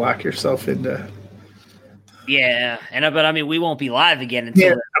trying to lock yourself into. Yeah. But I mean, we won't be live again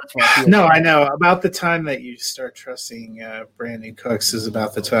until. Yeah. No, I know. About the time that you start trusting Brandon Cooks is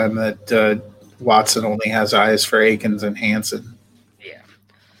about the time that Watson only has eyes for Akins and Hansen.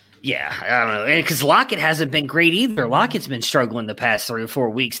 Yeah, I don't know. And because Lockett hasn't been great either. Lockett's been struggling the past 3 or 4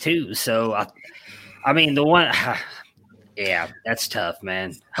 weeks too. So, I mean, the one, yeah, that's tough,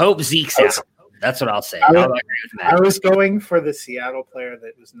 man. Hope Zeke's out. That's what I'll say. I was going for the Seattle player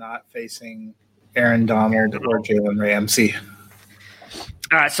that was not facing Aaron Donald or Jalen Ramsey.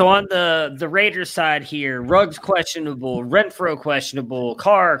 All right, so on the Raiders side here, Ruggs questionable, Renfro questionable,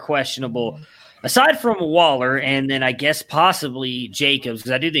 Carr questionable. Aside from Waller and then I guess possibly Jacobs,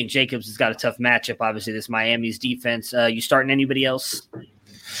 because I do think Jacobs has got a tough matchup, obviously, this Miami's defense. You starting anybody else?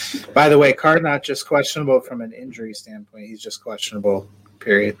 By the way, Carr not just questionable from an injury standpoint. He's just questionable,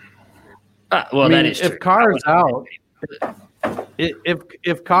 period. Well, that is true. If Carr's out,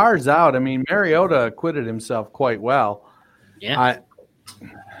 if Carr's out, I mean, Mariota acquitted himself quite well. Yeah.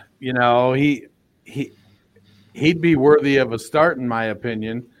 He'd be worthy of a start, in my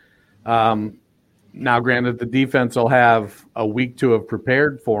opinion. Now, granted, the defense will have a week to have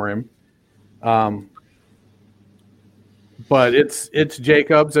prepared for him, but it's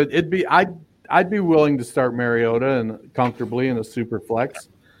Jacobs. I'd be willing to start Mariota and comfortably in a super flex,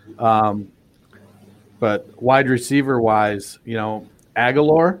 but wide receiver wise,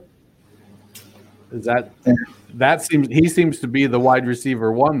 Aguilar he seems to be the wide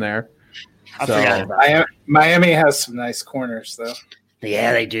receiver one there. I forgot about that. Miami has some nice corners though.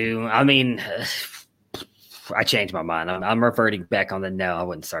 Yeah, they do. I mean, I changed my mind. I'm reverting back on no, I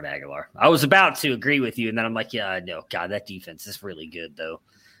wouldn't start Aguilar. I was about to agree with you, and then I'm like, yeah, I know. God, that defense is really good, though.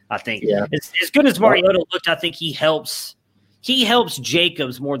 I think as good as Mariota looked, I think he helps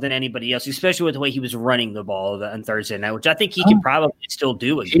Jacobs more than anybody else, especially with the way he was running the ball on Thursday night, which I think he can probably still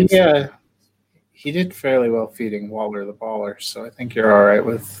do against him. He did fairly well feeding Waller the baller, so I think you're all right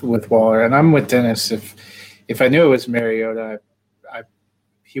with Waller. And I'm with Dennis. If I knew it was Mariota,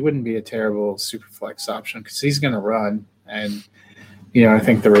 he wouldn't be a terrible super flex option because he's going to run, and I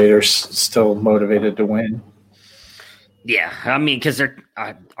think the Raiders still motivated to win. Yeah, I mean, because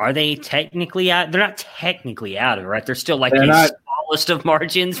are they technically out? They're not technically out of it, right? They're still like the smallest of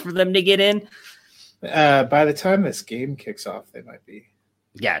margins for them to get in. By the time this game kicks off, they might be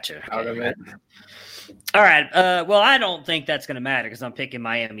out of it. All right. Well, I don't think that's going to matter because I'm picking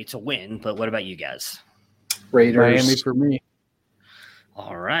Miami to win. But what about you guys? Raiders. Miami for me.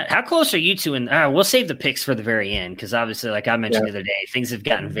 All right. How close are you two? We'll save the picks for the very end because obviously, like I mentioned the other day, things have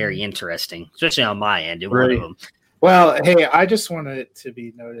gotten very interesting, especially on my end. One of them. Well, hey, I just wanted it to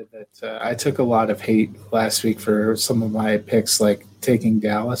be noted that I took a lot of hate last week for some of my picks, like taking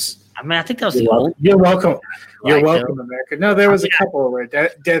Dallas. I mean, I think that was the old. You're welcome. You're welcome, America. No, there was a couple where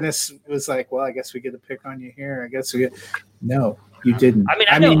Dennis was like, well, I guess we get a pick on you here. I guess we get. No, you didn't.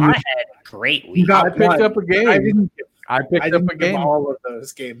 I mean, I had great week. I picked up a game. I picked up a game. All of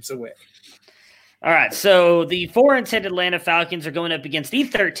those games away. All right, so the 4-10 Atlanta Falcons are going up against the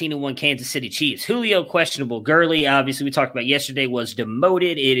 13-1 Kansas City Chiefs. Julio questionable. Gurley, obviously, we talked about yesterday, was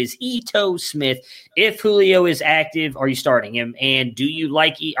demoted. It is Ito Smith. If Julio is active, are you starting him? And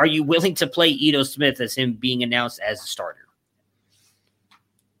are you willing to play Ito Smith as him being announced as a starter?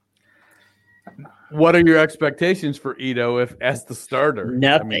 What are your expectations for Ito as the starter?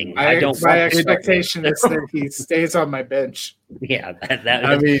 Nothing. My expectation is that he stays on my bench. Yeah,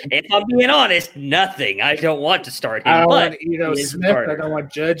 if I'm being honest, nothing. I don't want to start him. I don't want Ito Smith. I don't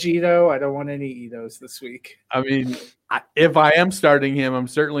want Judge Ito. I don't want any Itos this week. I mean, if I am starting him, I'm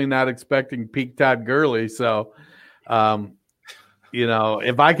certainly not expecting peak Todd Gurley. So,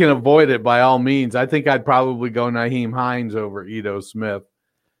 if I can avoid it, by all means, I think I'd probably go Nyheim Hines over Ito Smith.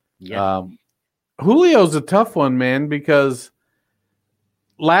 Yeah. Julio's a tough one, man, because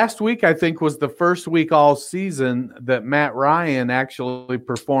last week I think was the first week all season that Matt Ryan actually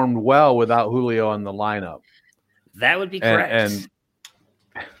performed well without Julio in the lineup. That would be correct.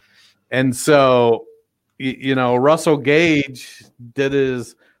 And so, Russell Gage did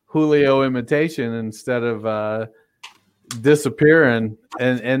his Julio imitation instead of disappearing.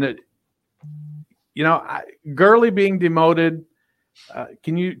 And Gurley being demoted.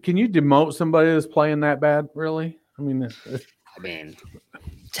 Can you demote somebody that's playing that bad? Really? I mean,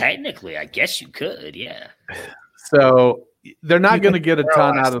 technically, I guess you could. Yeah. So they're not going to get a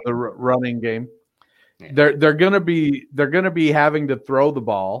ton out of the running game. Yeah. They're going to be having to throw the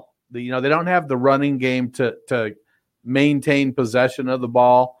ball. They don't have the running game to maintain possession of the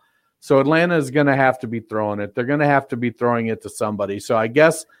ball. So Atlanta is going to have to be throwing it. They're going to have to be throwing it to somebody. So I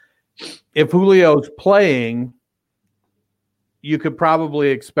guess if Julio's playing, you could probably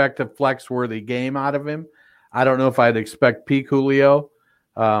expect a flex-worthy game out of him. I don't know if I'd expect peak Julio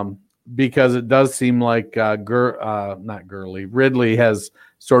because it does seem like Ridley has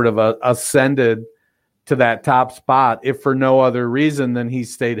sort of ascended to that top spot, if for no other reason than he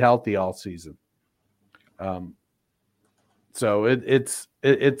stayed healthy all season. So it's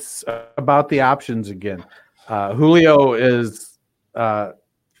about the options again. Julio is,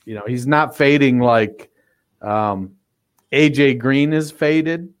 he's not fading like AJ Green is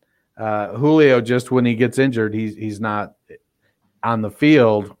faded. Julio, just when he gets injured, he's not on the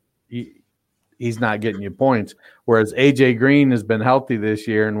field. He's not getting you points. Whereas AJ Green has been healthy this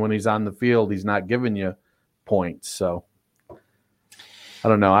year, and when he's on the field, he's not giving you points. So I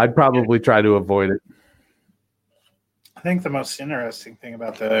don't know. I'd probably try to avoid it. I think the most interesting thing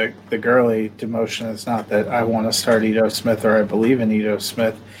about the Gurley demotion is not that I want to start Ito Smith or I believe in Ito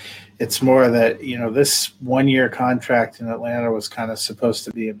Smith. It's more that, this 1-year contract in Atlanta was kind of supposed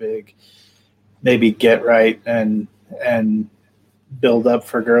to be a big maybe get right and build up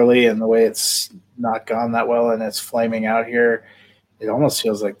for Gurley, and the way it's not gone that well and it's flaming out here, it almost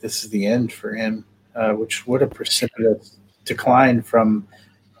feels like this is the end for him, which would a precipitous decline from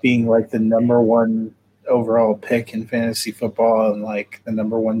being like the number one overall pick in fantasy football and like the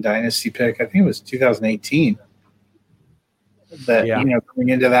number one dynasty pick. I think it was 2018 that, coming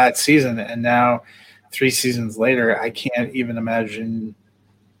into that season. And now 3 seasons later, I can't even imagine.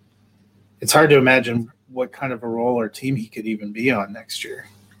 It's hard to imagine what kind of a role or team he could even be on next year.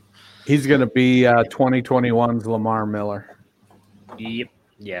 He's going to be 2021's Lamar Miller. Yep.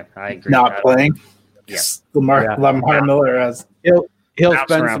 Yeah, I agree. Not playing. Yeah. Lamar Miller has. He'll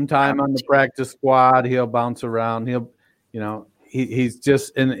spend some time on the practice squad. He'll bounce around. He's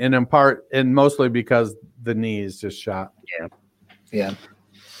just in part and mostly because the knee is just shot. Yeah.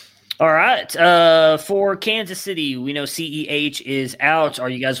 All right. For Kansas City, we know CEH is out. Are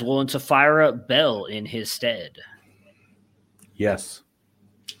you guys willing to fire up Bell in his stead? Yes.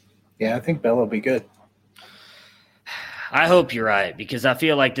 Yeah, I think Bell will be good. I hope you're right, because I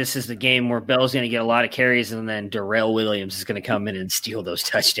feel like this is the game where Bell's going to get a lot of carries, and then Darrell Williams is going to come in and steal those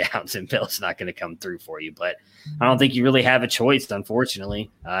touchdowns, and Bell's not going to come through for you. But I don't think you really have a choice, unfortunately.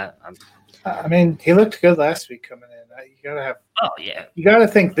 He looked good last week coming in. You got to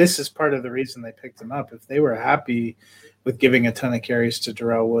think this is part of the reason they picked him up. If they were happy with giving a ton of carries to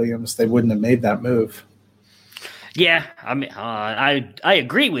Darrell Williams, they wouldn't have made that move. Yeah, I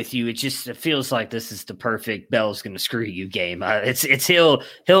agree with you. It feels like this is the perfect Bell's going to screw you game. It's Hill,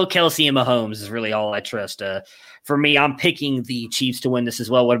 Kelsey, and Mahomes is really all I trust. For me, I'm picking the Chiefs to win this as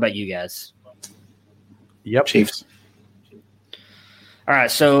well. What about you guys? Yep, Chiefs. All right,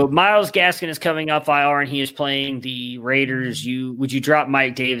 so Myles Gaskin is coming off IR, and he is playing the Raiders. Would you drop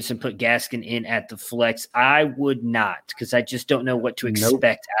Mike Davis and put Gaskin in at the flex? I would not, because I just don't know what to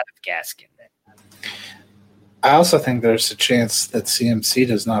expect out of Gaskin. I also think there's a chance that CMC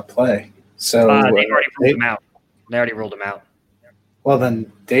does not play. So they already ruled him out. They already ruled him out. Well,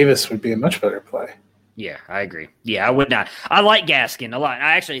 then Davis would be a much better play. Yeah, I agree. Yeah, I would not. I like Gaskin a lot.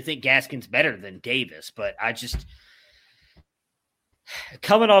 I actually think Gaskin's better than Davis, but I just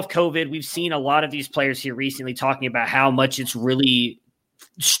coming off COVID, we've seen a lot of these players here recently talking about how much it's really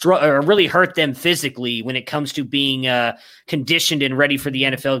really hurt them physically when it comes to being conditioned and ready for the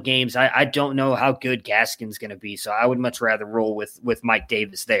NFL games. I don't know how good Gaskin's going to be, so I would much rather roll with Mike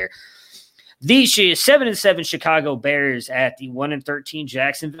Davis there. The 7-7 Chicago Bears at the 1-13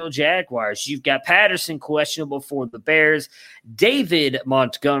 Jacksonville Jaguars. You've got Patterson questionable for the Bears. David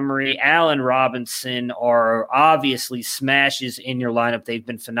Montgomery, Allen Robinson are obviously smashes in your lineup. They've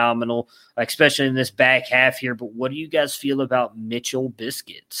been phenomenal, especially in this back half here. But what do you guys feel about Mitchell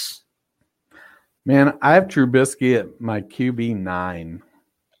Biscuits? Man, I have Trubisky at my QB 9.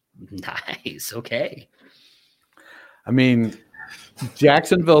 Nice. Okay. I mean,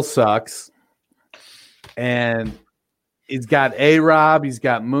 Jacksonville sucks. And he's got A-Rob, he's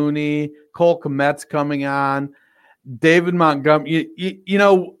got Mooney, Cole Kmet's coming on, David Montgomery.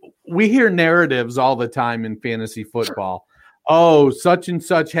 We hear narratives all the time in fantasy football. Oh, such and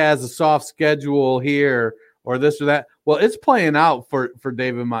such has a soft schedule here or this or that. Well, it's playing out for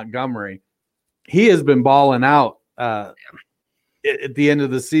David Montgomery. He has been balling out at the end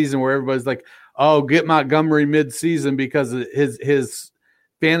of the season where everybody's like, oh, get Montgomery mid-season because his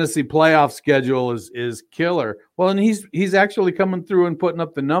fantasy playoff schedule is killer. Well, and he's actually coming through and putting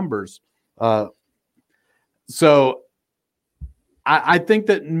up the numbers. So I think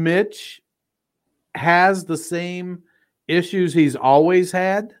that Mitch has the same issues he's always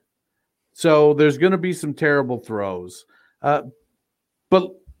had. So there's going to be some terrible throws. But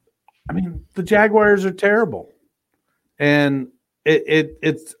I mean, the Jaguars are terrible, and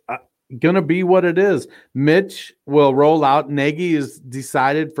it's going to be what it is. Mitch will roll out. Nagy is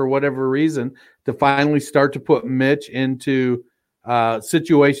decided for whatever reason to finally start to put Mitch into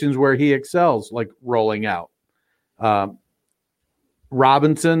situations where he excels, like rolling out.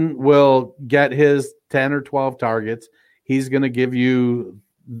 Robinson will get his 10 or 12 targets. He's going to give you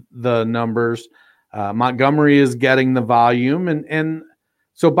the numbers. Montgomery is getting the volume. And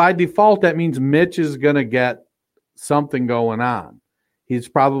so by default, that means Mitch is going to get something going on. He's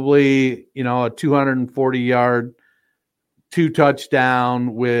probably, a 240-yard,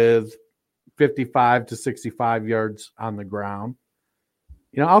 2-touchdown with 55 to 65 yards on the ground.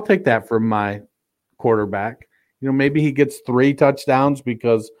 I'll take that from my quarterback. Maybe he gets 3 touchdowns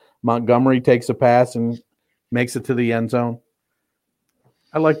because Montgomery takes a pass and makes it to the end zone.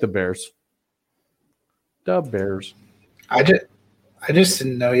 I like the Bears. The Bears. I just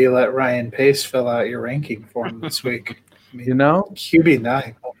didn't know you let Ryan Pace fill out your ranking for him this week.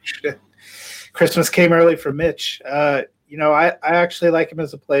 QB9. Oh, shit. Christmas came early for Mitch. I actually like him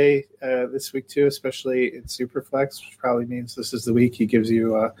as a play this week too, especially in Superflex, which probably means this is the week he gives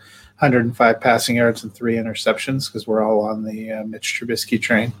you 105 passing yards and 3 interceptions because we're all on the Mitch Trubisky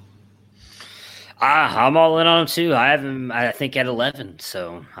train. I'm all in on him too. I have him, I think, at 11.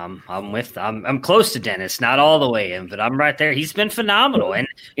 So I'm close to Dennis, not all the way in, but I'm right there. He's been phenomenal. And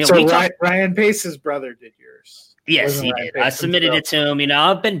Ryan Pace's brother did yours. Yes, he did. I submitted it to him.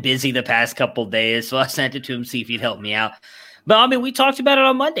 I've been busy the past couple of days, so I sent it to him, see if he'd help me out. But, we talked about it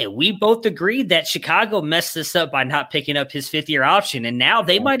on Monday. We both agreed that Chicago messed this up by not picking up his 5th-year option, and now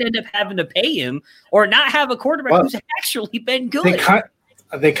they might end up having to pay him or not have a quarterback who's actually been good.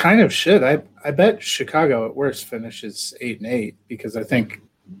 They kind of should. I bet Chicago at worst finishes 8-8 because I think,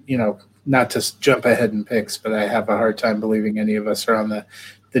 not to jump ahead in picks, but I have a hard time believing any of us are on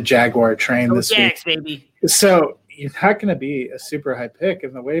the Jaguar train this week. Baby. So you're not going to be a super high pick.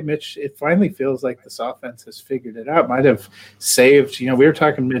 And the way Mitch, it finally feels like this offense has figured it out. Might have saved, we were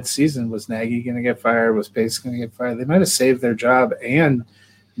talking mid-season, was Nagy going to get fired? Was Pace going to get fired? They might have saved their job and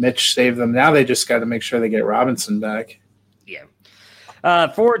Mitch saved them. Now they just got to make sure they get Robinson back. Yeah.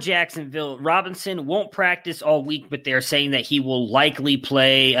 For Jacksonville, Robinson won't practice all week, but they're saying that he will likely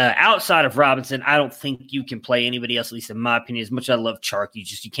play. Outside of Robinson, I don't think you can play anybody else, at least in my opinion. As much as I love Chark,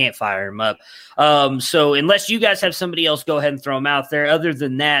 you can't fire him up. So unless you guys have somebody else, go ahead and throw him out there. Other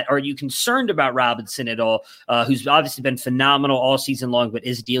than that, are you concerned about Robinson at all, who's obviously been phenomenal all season long, but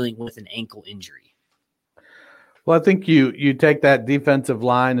is dealing with an ankle injury? Well, I think you take that defensive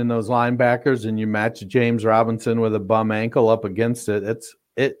line and those linebackers and you match James Robinson with a bum ankle up against it.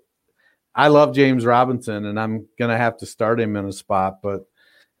 I love James Robinson, and I'm going to have to start him in a spot, but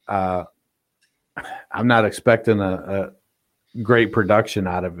I'm not expecting a great production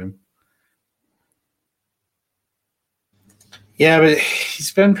out of him. Yeah, but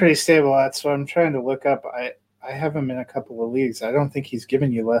he's been pretty stable. That's what I'm trying to look up. I have him in a couple of leagues. I don't think he's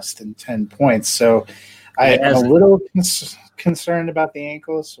given you less than 10 points, so I'm a little concerned about the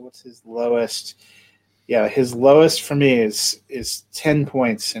ankles. So what's his lowest? Yeah, his lowest for me is 10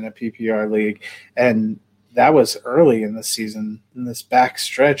 points in a PPR league. And that was early in the season. In this back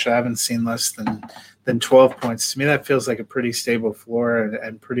stretch, I haven't seen less than 12 points. To me, that feels like a pretty stable floor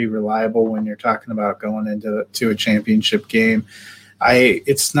and pretty reliable when you're talking about going into a championship game.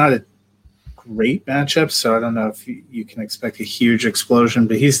 It's not a great matchup, so I don't know if you can expect a huge explosion,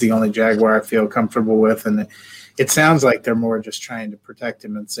 but he's the only Jaguar I feel comfortable with, and it sounds like they're more just trying to protect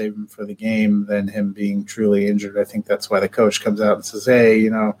him and save him for the game than him being truly injured. I think that's why the coach comes out and says, hey,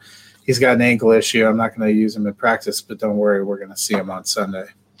 he's got an ankle issue. I'm not going to use him in practice, but don't worry, we're going to see him on Sunday.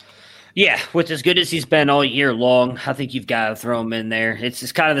 Yeah, with as good as he's been all year long, I think you've got to throw him in there. It's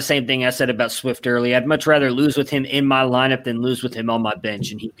just kind of the same thing I said about Swift early. I'd much rather lose with him in my lineup than lose with him on my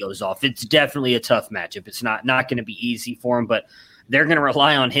bench and he goes off. It's definitely a tough matchup. It's not going to be easy for him, but they're going to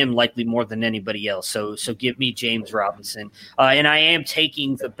rely on him likely more than anybody else. So give me James Robinson. And I am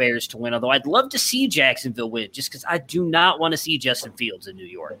taking the Bears to win, although I'd love to see Jacksonville win just because I do not want to see Justin Fields in New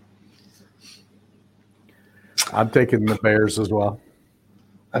York. I'm taking the Bears as well.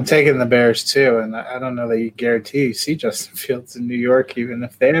 I'm taking the Bears too, and I don't know that you guarantee you see Justin Fields in New York, even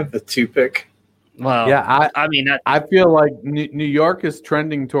if they have the 2 pick. Well, yeah, I feel like New York is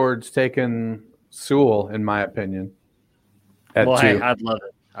trending towards taking Sewell, in my opinion. Well, hey, I'd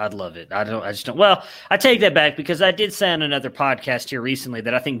love it. I just don't. Well, I take that back because I did say on another podcast here recently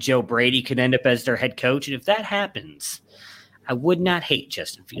that I think Joe Brady could end up as their head coach, and if that happens, I would not hate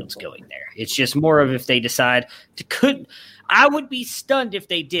Justin Fields going there. It's just more of if they decide to I would be stunned if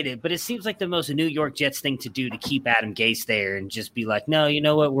they did it, but it seems like the most New York Jets thing to do to keep Adam Gase there and just be like, no, you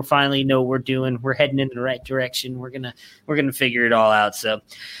know what? We're finally know what we're doing. We're heading in the right direction. We're gonna figure it all out. So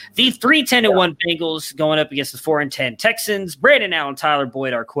the 3-10-1 Bengals going up against the 4-10 Texans. Brandon Allen, Tyler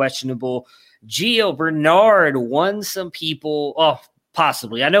Boyd are questionable. Gio Bernard won some people. Oh,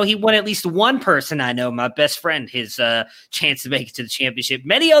 possibly. I know he won at least one person I know, my best friend, his chance to make it to the championship.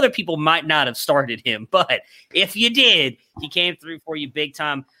 Many other people might not have started him, but if you did, he came through for you big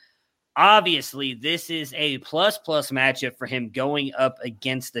time. Obviously, this is a plus matchup for him going up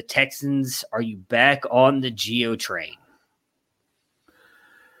against the Texans. Are you back on the Gio train?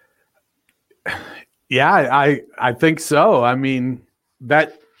 Yeah, I think so. I mean,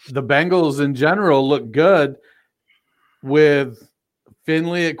 that the Bengals in general look good with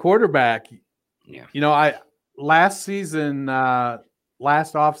Finley at quarterback. Yeah. You know, last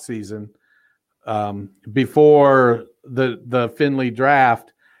off season, before the Finley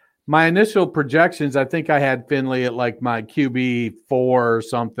draft, my initial projections, I think I had Finley at like my QB 4 or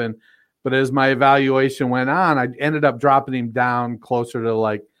something. But as my evaluation went on, I ended up dropping him down closer to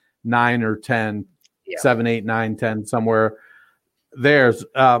like 9 or 10, 7, 8, 9, 10, somewhere there.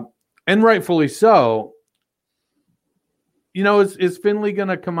 And rightfully so. You know, is Finley going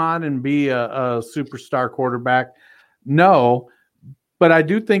to come on and be a superstar quarterback? No. But I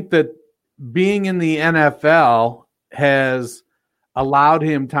do think that being in the NFL has allowed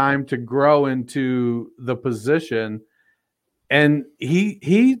him time to grow into the position, and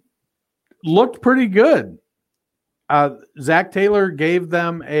he looked pretty good. Zach Taylor gave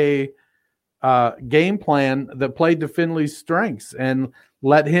them a game plan that played to Finley's strengths and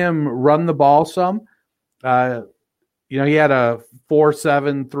let him run the ball some. You know, he had a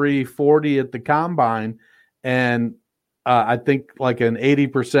 4.7 340 at the combine, and I think like an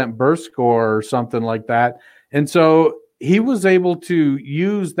 80% burst score or something like that. And so he was able to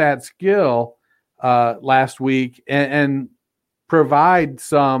use that skill last week and provide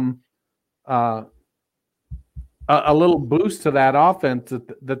some a little boost to that offense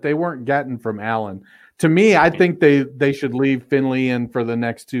that they weren't getting from Allen. To me, I think they should leave Finley in for the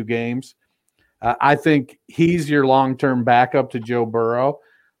next 2 games. I think he's your long-term backup to Joe Burrow.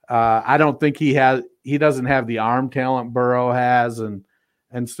 I don't think he doesn't have the arm talent Burrow has and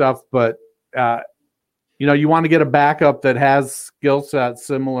stuff, but you know, you want to get a backup that has skill set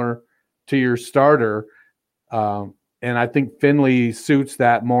similar to your starter. And I think Finley suits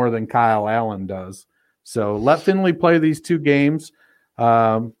that more than Kyle Allen does. So let Finley play these 2 games.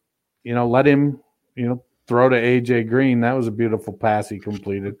 You know, let him, you know, throw to AJ Green. That was a beautiful pass he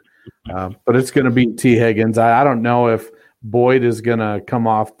completed. But it's going to be T. Higgins. I don't know if Boyd is going to come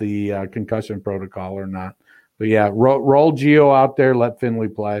off the concussion protocol or not. But yeah, roll Gio out there. Let Finley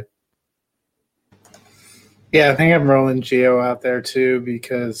play. Yeah, I think I'm rolling Gio out there too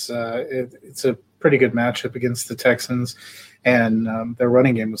because it's a pretty good matchup against the Texans, and their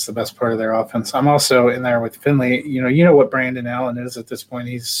running game was the best part of their offense. I'm also in there with Finley. You know what Brandon Allen is at this point.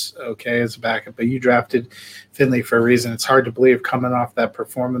 He's okay as a backup, but you drafted Finley for a reason. It's hard to believe coming off that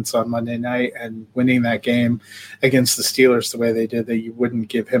performance on Monday night and winning that game against the Steelers the way they did that you wouldn't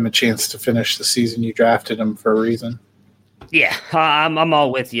give him a chance to finish the season. You drafted him for a reason. Yeah, I'm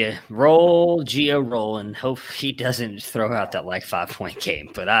all with you. Roll Gio, roll, and hope he doesn't throw out that like 5-point game.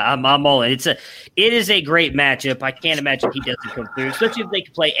 But I'm all in. It is a great matchup. I can't imagine he doesn't come through, especially if they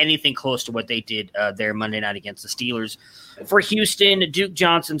can play anything close to what they did there Monday night against the Steelers. For Houston, Duke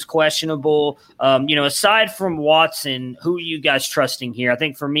Johnson's questionable. You know, aside from Watson, who are you guys trusting here? I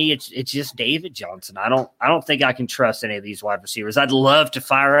think for me, it's just David Johnson. I don't think I can trust any of these wide receivers. I'd love to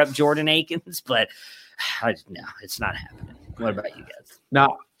fire up Jordan Akins, but no, it's not happening. What about you guys?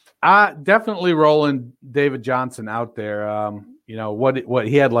 Now, I definitely rolling David Johnson out there. You know, what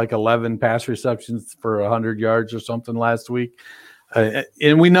he had like 11 pass receptions for 100 yards or something last week.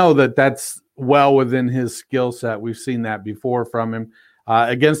 And we know that that's well within his skill set. We've seen that before from him.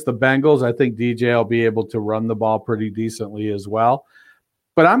 Against the Bengals, I think DJ will be able to run the ball pretty decently as well.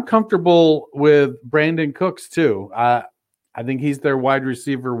 But I'm comfortable with Brandon Cooks too. I think he's their wide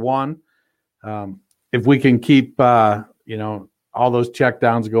receiver 1. If we can keep, you know, all those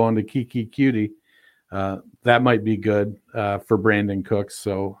checkdowns going to Kiki Cutie, that might be good for Brandon Cooks.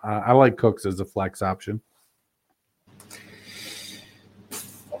 So I like Cooks as a flex option.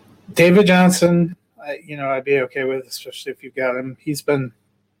 David Johnson, you know, I'd be okay with, especially if you've got him. He's been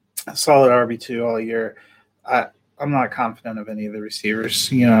a solid RB2 all year. I'm not confident of any of the receivers.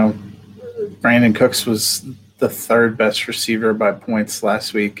 You know, Brandon Cooks was the 3rd best receiver by points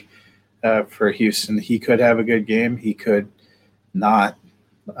last week. For Houston, he could have a good game. He could not.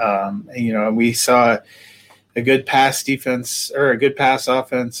 You know, we saw a good pass defense or a good pass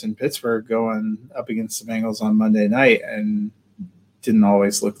offense in Pittsburgh going up against the Bengals on Monday night and didn't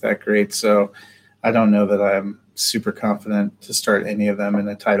always look that great. So I don't know that I'm super confident to start any of them in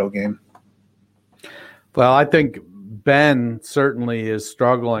a title game. Well, I think Ben certainly is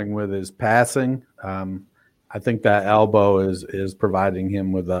struggling with his passing. I think that elbow is providing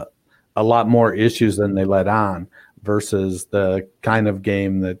him with a lot more issues than they let on versus the kind of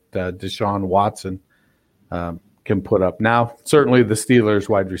game that Deshaun Watson can put up. Now, certainly the Steelers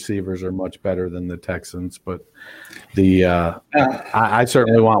wide receivers are much better than the Texans, but I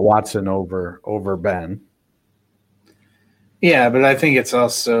certainly want Watson over Ben. Yeah, but I think it's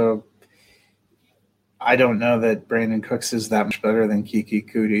also – I don't know that Brandon Cooks is that much better than Kiki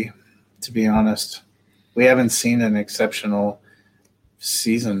Kuti, to be honest. We haven't seen an exceptional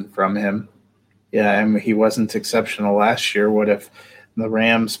season from him. Yeah, I mean, he wasn't exceptional last year. What if the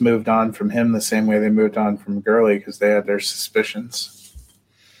Rams moved on from him the same way they moved on from Gurley because they had their suspicions?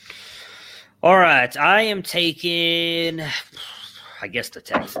 All right, I am taking, I guess, the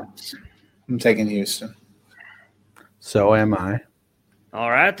Texans. I'm taking Houston. So am I. All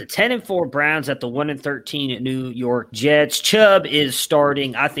right, the 10-4 Browns at the 1-13 New York Jets. Chubb is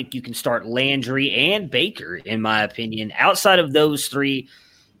starting. I think you can start Landry and Baker, in my opinion. Outside of those three,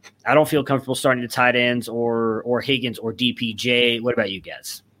 I don't feel comfortable starting the tight ends or Higgins or DPJ. What about you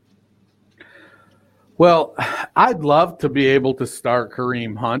guys? Well, I'd love to be able to start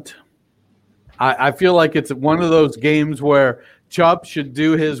Kareem Hunt. I feel like it's one of those games where Chubb should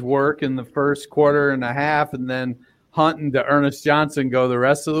do his work in the first quarter and a half, and then Hunt and Ernest Johnson go the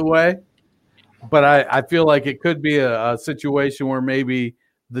rest of the way. But I feel like it could be a situation where maybe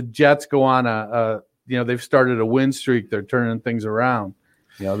the Jets go on they've started a win streak. They're turning things around.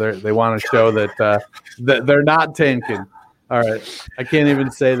 They want to show that they're not tanking. All right. I can't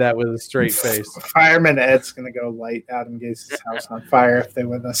even say that with a straight face. Fireman Ed's going to go light Adam Gase's house on fire if they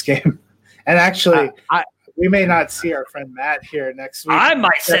win this game. And actually, we may not see our friend Matt here next week. I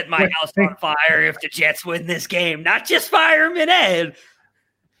might set my house on fire if the Jets win this game, not just Fireman Ed.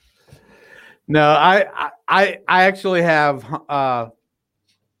 No, I actually have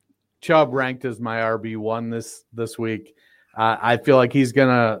Chubb ranked as my RB1 this week. I feel like he's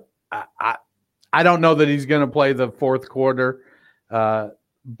gonna. I don't know that he's gonna play the fourth quarter, but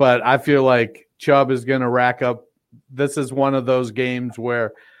I feel like Chubb is gonna rack up. This is one of those games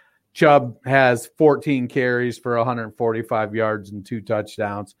where Chubb has 14 carries for 145 yards and 2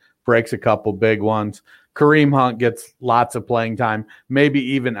 touchdowns, breaks a couple big ones. Kareem Hunt gets lots of playing time, maybe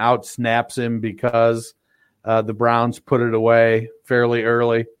even out-snaps him because the Browns put it away fairly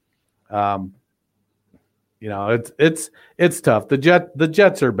early. It's tough. The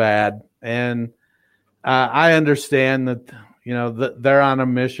Jets are bad, and I understand that they're on a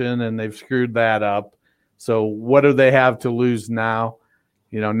mission and they've screwed that up. So what do they have to lose now?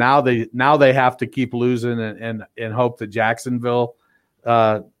 Now they have to keep losing and hope that Jacksonville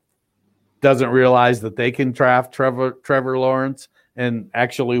doesn't realize that they can draft Trevor Lawrence and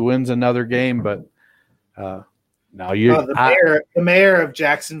actually wins another game. But the mayor of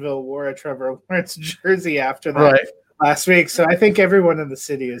Jacksonville wore a Trevor Lawrence jersey after that last week, so I think everyone in the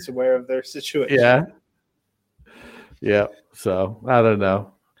city is aware of their situation. Yeah. So I don't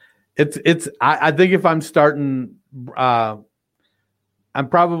know. I think if I'm starting. I'm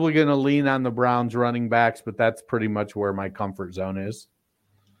probably going to lean on the Browns running backs, but that's pretty much where my comfort zone is.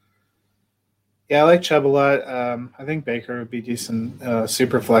 Yeah, I like Chubb a lot. I think Baker would be decent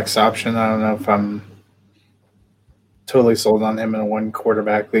super flex option. I don't know if I'm totally sold on him in a one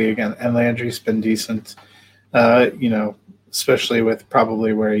quarterback league, and Landry's been decent, especially with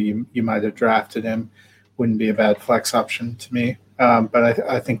probably where you might have drafted him. Wouldn't be a bad flex option to me. But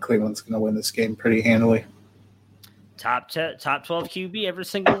I think Cleveland's going to win this game pretty handily. Top 12 QB every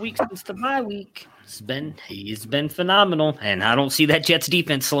single week since the bye week. He's been phenomenal, and I don't see that Jets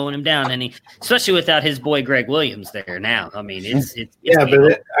defense slowing him down any, especially without his boy Greg Williams there now. I mean,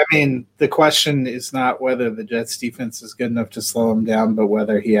 the question is not whether the Jets defense is good enough to slow him down, but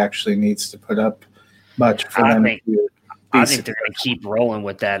whether he actually needs to put up much for them. I think they're going to keep rolling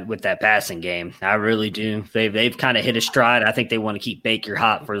with that passing game. I really do. They've kind of hit a stride. I think they want to keep Baker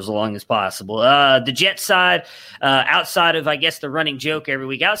hot for as long as possible. The Jets side, outside of, I guess, the running joke every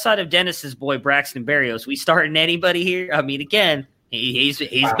week, outside of Dennis's boy Braxton Berrios, we starting anybody here? I mean, again, he's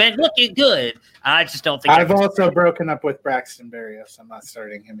been looking good. I just don't think I've also broken up with Braxton Berrios. I'm not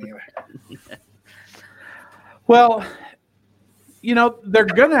starting him either. Well, they're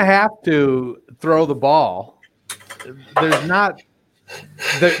going to have to throw the ball. There's not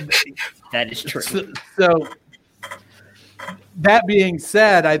that is true. So that being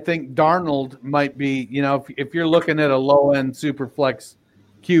said, I think Darnold might be, if you're looking at a low end super flex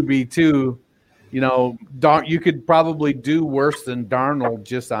QB2, you could probably do worse than Darnold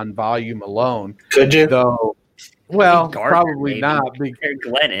just on volume alone. Could you? Though, Well, Gardner, probably maybe. not. Or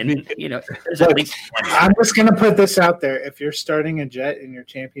Glennon, there's Look, at least one. I'm just going to put this out there. If you're starting a Jet in your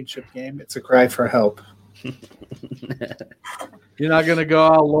championship game, it's a cry for help. You're not going to go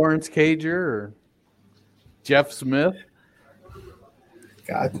out Lawrence Cager or Jeff Smith?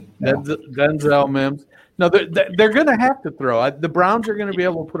 God, no. Denzel Mims. No, they're going to have to throw. The Browns are going to be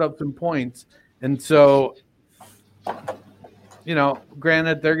able to put up some points. And so,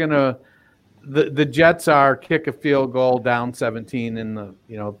 granted, they're going to – the Jets are kick a field goal down 17 in the,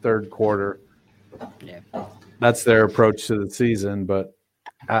 third quarter. Yeah. That's their approach to the season. But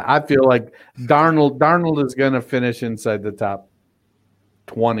I feel like Darnold is going to finish inside the top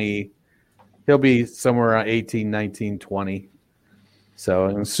 20. He'll be somewhere around 18, 19, 20. So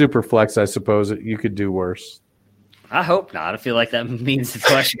in super flex, I suppose you could do worse. I hope not. I feel like that means the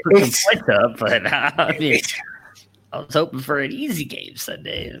question put some points up, but I was hoping for an easy game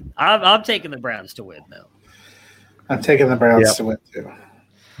Sunday. I'm taking the Browns to win, though. I'm taking the Browns to win, too.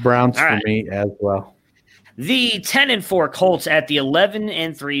 Browns for me as well. The 10-4 Colts at the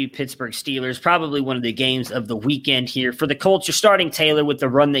 11-3 Pittsburgh Steelers, probably one of the games of the weekend here. For the Colts, you're starting Taylor with the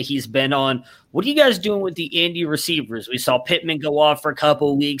run that he's been on. What are you guys doing with the Indy receivers? We saw Pittman go off for a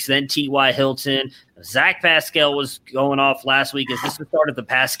couple of weeks, then T.Y. Hilton. Zach Pascal was going off last week. Is this the start of the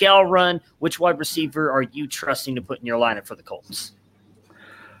Pascal run? Which wide receiver are you trusting to put in your lineup for the Colts?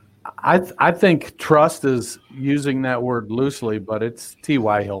 I think trust is using that word loosely, but it's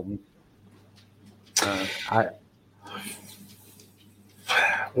T.Y. Hilton.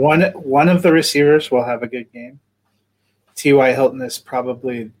 One of the receivers will have a good game. T.Y. Hilton is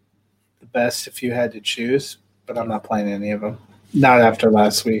probably the best if you had to choose, but I'm not playing any of them. Not after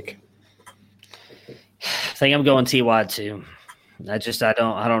last week. I think I'm going T.Y. too. I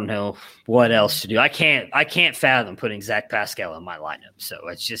don't know what else to do. I can't fathom putting Zach Pascal in my lineup. So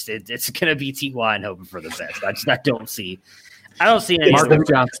it's gonna be T.Y. and hoping for the best. I don't see any. Marvin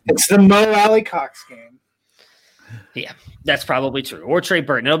Johnson. It's the Mo Alley Cox game. Yeah, that's probably true. Or Trey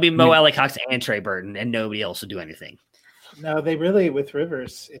Burton. It'll be Mo Alley Cox and Trey Burton, and nobody else will do anything. No, they really, with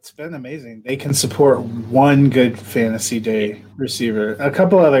Rivers, it's been amazing. They can support one good fantasy day receiver. A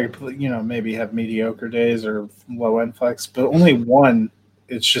couple other, maybe have mediocre days or low end flex, but only one.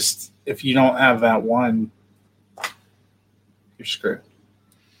 It's just, if you don't have that one, you're screwed.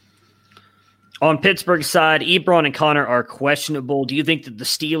 On Pittsburgh's side, Ebron and Connor are questionable. Do you think that the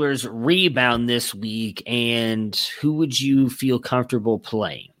Steelers rebound this week, and who would you feel comfortable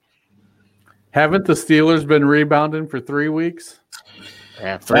playing? Haven't the Steelers been rebounding for 3 weeks?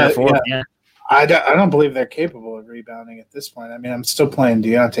 Yeah, 3 or 4, yeah. I don't believe they're capable of rebounding at this point. I mean, I'm still playing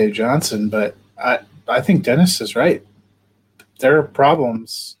Deontay Johnson, but I think Dennis is right. There are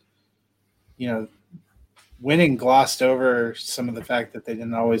problems. Winning glossed over some of the fact that they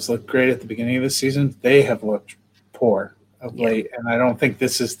didn't always look great at the beginning of the season. They have looked poor of late, and I don't think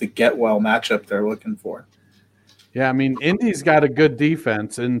this is the get-well matchup they're looking for. Yeah, I mean, Indy's got a good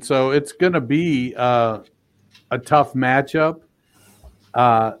defense, and so it's going to be a tough matchup.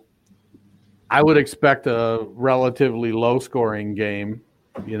 I would expect a relatively low-scoring game,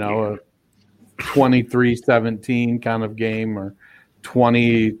 a 23-17 kind of game or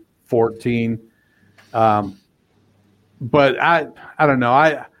 20-14. But I don't know.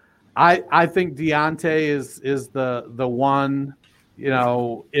 I think Deontay is the one.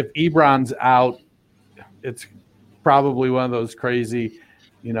 If Ebron's out, it's probably one of those crazy,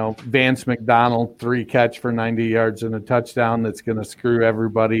 Vance McDonald 3 catch for 90 yards and a touchdown that's going to screw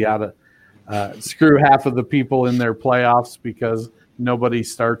everybody out of screw half of the people in their playoffs because nobody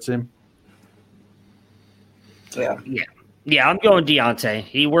starts him. Yeah, I'm going Deontay.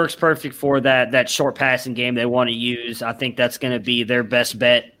 He works perfect for that short passing game they want to use. I think that's going to be their best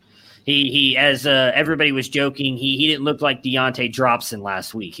bet. He as everybody was joking, he didn't look like Deontay Dropson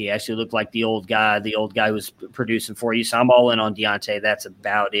last week. He actually looked like the old guy who was producing for you. So I'm all in on Deontay. That's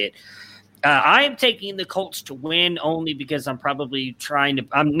about it. I am taking the Colts to win only because I'm trying to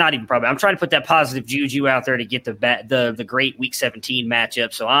put that positive juju out there to get the great Week 17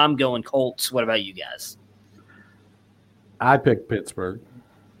 matchup. So I'm going Colts. What about you guys? I picked Pittsburgh.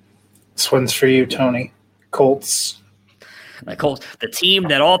 This one's for you, Tony. Colts. Colts, the team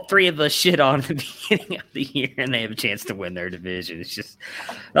that all three of us shit on at the beginning of the year, and they have a chance to win their division. It's just,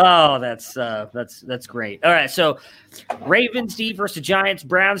 that's great. All right, so Ravens D versus the Giants,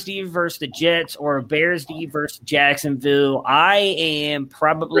 Browns D versus the Jets, or Bears D versus Jacksonville. I am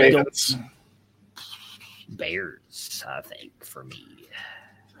probably going Bears. I think for me,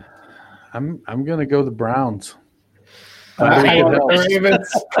 I'm going to go the Browns. We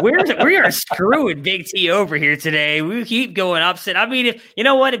are screwing Big T over here today. We keep going upset. I mean,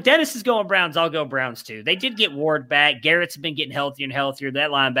 if Dennis is going Browns, I'll go Browns too. They did get Ward back. Garrett's been getting healthier and healthier. That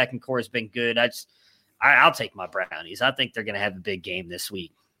linebacking core has been good. I'll take my Brownies. I think they're going to have a big game this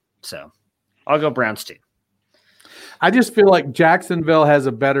week. So I'll go Browns too. I just feel like Jacksonville has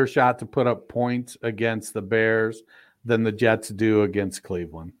a better shot to put up points against the Bears than the Jets do against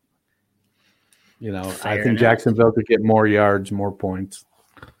Cleveland. I think Jacksonville could get more yards, more points.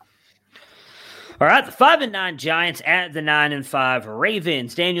 All right, the 5-9 Giants at the 9-5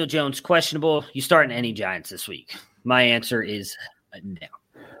 Ravens. Daniel Jones questionable. You starting any Giants this week? My answer is no.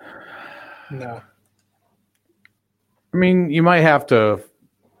 No. I mean, you might have to,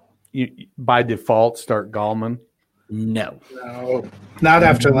 by default, start Gallman. No, not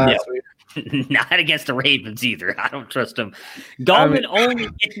after last week. Not against the Ravens either. I don't trust him. Gallman only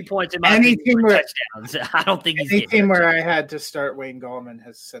gets you points in my touchdowns. I don't think he's any team where I had to start Wayne Gallman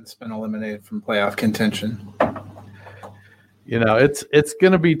has since been eliminated from playoff contention. It's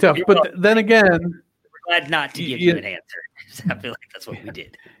going to be tough. But then again, we're glad not to give you an answer. I feel like that's what we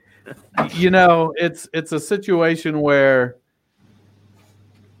did. It's a situation where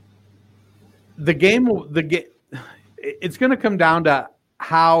the game. It's going to come down to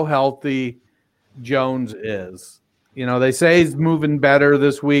how healthy Jones is. They say he's moving better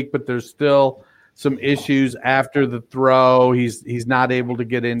this week, but there's still some issues after the throw. He's not able to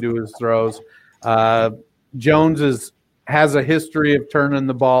get into his throws. Jones has a history of turning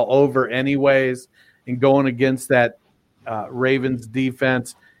the ball over anyways and going against that Ravens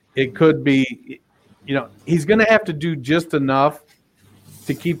defense. It could be, he's going to have to do just enough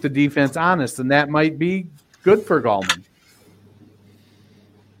to keep the defense honest, and that might be good for Gallman.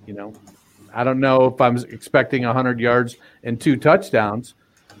 I don't know if I'm expecting 100 yards and 2 touchdowns.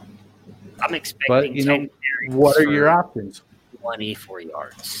 I'm expecting 10 carries. What are your options? 24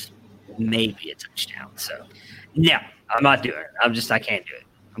 yards, maybe a touchdown. So, no, I'm not doing it. I can't do it.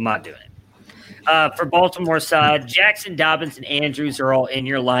 I'm not doing it. For Baltimore side, Jackson, Dobbins, and Andrews are all in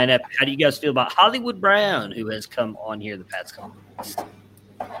your lineup. How do you guys feel about Hollywood Brown, who has come on here the past couple of weeks?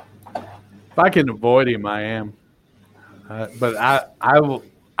 If I can avoid him, I am. But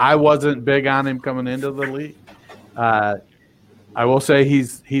I wasn't big on him coming into the league. I will say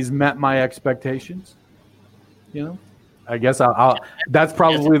he's met my expectations. I guess I'll that's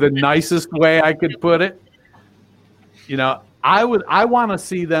probably the nicest way I could put it. I want to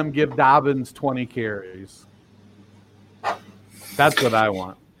see them give Dobbins 20 carries. That's what I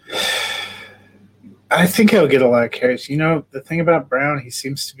want. I think he'll get a lot of carries. The thing about Brown, he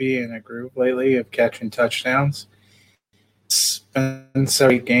seems to be in a groove lately of catching touchdowns. It's been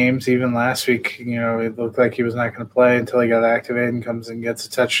several games. Even last week, it looked like he was not going to play until he got activated and comes and gets a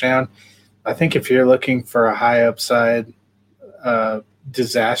touchdown. I think if you're looking for a high upside,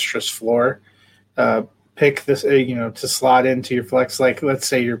 disastrous floor, pick this, to slot into your flex. Like, let's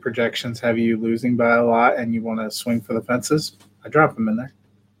say your projections have you losing by a lot and you want to swing for the fences. I drop him in there.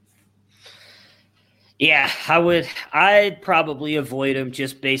 Yeah, I'd probably avoid him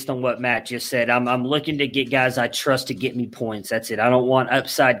just based on what Matt just said. I'm looking to get guys I trust to get me points. That's it. I don't want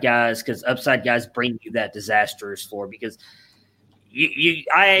upside guys because upside guys bring you that disastrous floor because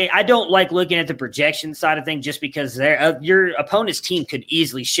I don't like looking at the projection side of things just because your opponent's team could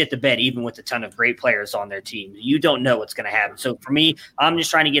easily shit the bed even with a ton of great players on their team. You don't know what's going to happen. So for me, I'm just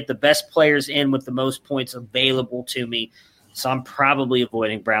trying to get the best players in with the most points available to me. So I'm probably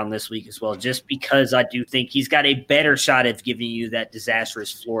avoiding Brown this week as well, just because I do think he's got a better shot at giving you that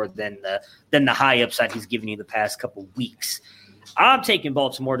disastrous floor than the high upside he's given you the past couple weeks. I'm taking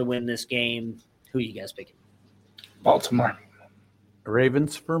Baltimore to win this game. Who are you guys picking? Baltimore.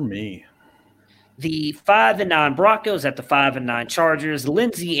 Ravens for me. The 5-9 Broncos at the 5-9 Chargers.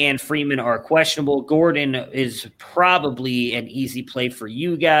 Lindsey and Freeman are questionable. Gordon is probably an easy play for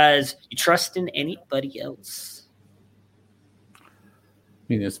you guys. You trust in anybody else?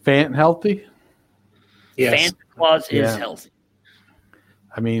 Is Fant healthy? Yes. Fant Claus is healthy.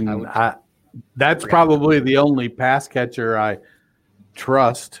 That's probably the only pass catcher I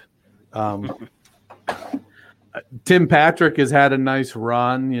trust. Tim Patrick has had a nice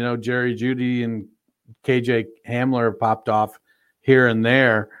run. Jerry Jeudy and KJ Hamler popped off here and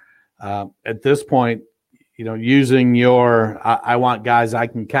there. At this point, using I want guys I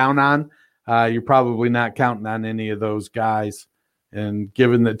can count on, you're probably not counting on any of those guys. And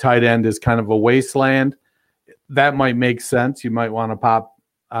given that tight end is kind of a wasteland, that might make sense. You might want to pop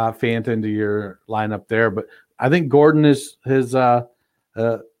Fant into your lineup there. But I think Gordon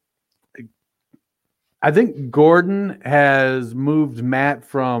I think Gordon has moved Matt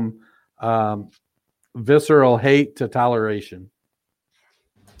from visceral hate to toleration.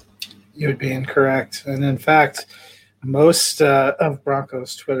 You would be incorrect. And in fact, most of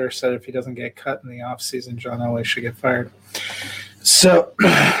Broncos Twitter said if he doesn't get cut in the offseason, John Elway should get fired. So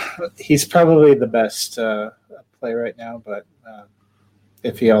he's probably the best play right now, but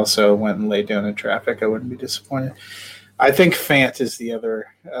if he also went and laid down in traffic, I wouldn't be disappointed. I think Fant is the other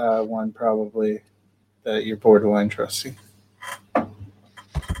one probably that you're borderline trusting.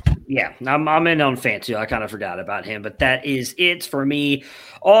 Yeah, I'm in on Fant too. I kind of forgot about him, but that is it for me.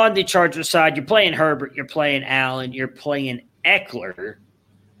 On the Chargers side, you're playing Herbert, you're playing Allen, you're playing Eckler.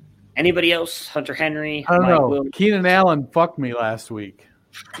 Anybody else? Hunter Henry? I don't know. Keenan Allen fucked me last week.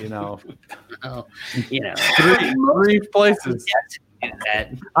 Three places.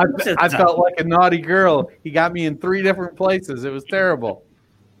 I felt like a naughty girl. He got me in 3 different places. It was terrible.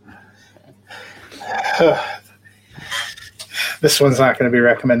 This one's not going to be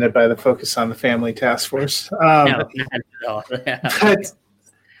recommended by the Focus on the Family Task Force. No, not at all. But,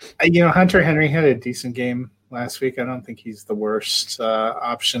 Hunter Henry had a decent game last week. I don't think he's the worst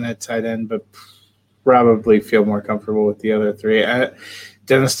option at tight end, but probably feel more comfortable with the other 3.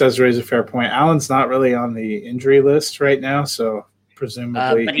 Dennis does raise a fair point. Allen's not really on the injury list right now, so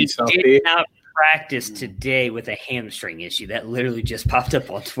presumably but he's healthy. He did not practice today with a hamstring issue. That literally just popped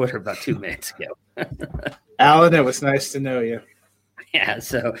up on Twitter about 2 minutes ago. Allen, it was nice to know you. Yeah,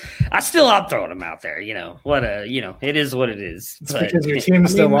 so I'm throwing him out there. It is what it is. It's because your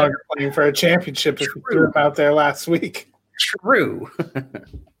team's no longer playing for a championship if you threw him out there last week. True.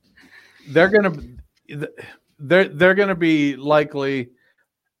 They're gonna be likely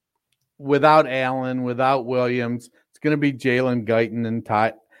without Allen, without Williams. It's gonna be Jalen Guyton and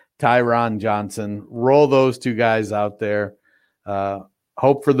Tyron Johnson. Roll those 2 guys out there.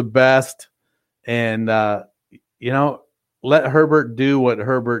 Hope for the best, and let Herbert do what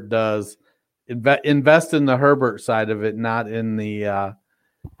Herbert does. Invest in the Herbert side of it, not in the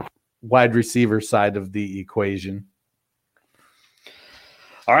wide receiver side of the equation.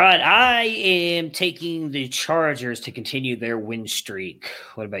 All right, I am taking the Chargers to continue their win streak.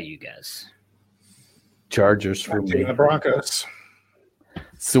 What about you guys? Chargers for me. The Broncos.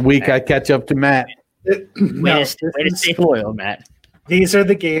 It's the week I catch up to Matt. Way to stay loyal, Matt. These are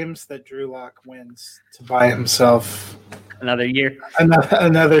the games that Drew Lock wins to buy himself another year,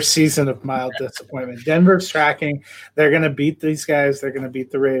 another season of mild disappointment. Denver's tracking. They're going to beat these guys. They're going to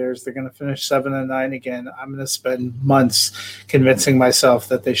beat the Raiders. They're going to finish 7-9 again. I'm going to spend months convincing myself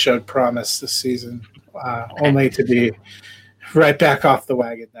that they showed promise this season, only to be right back off the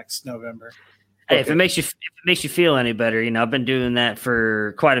wagon next November. Hey, if it makes you feel any better, I've been doing that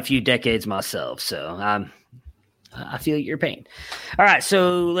for quite a few decades myself, so I feel your pain. All right,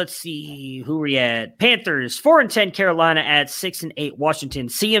 so let's see who we at. Panthers 4-10, Carolina at 6-8, Washington.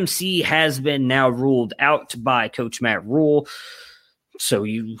 CMC has been now ruled out by Coach Matt Rule. So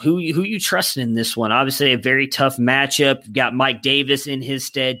who you trusting in this one? Obviously, a very tough matchup. You've got Mike Davis in his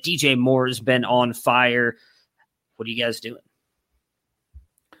stead. DJ Moore has been on fire. What are you guys doing?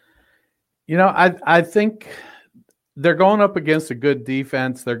 I think they're going up against a good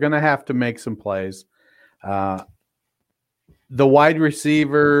defense. They're going to have to make some plays. The wide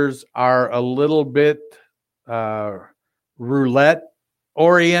receivers are a little bit roulette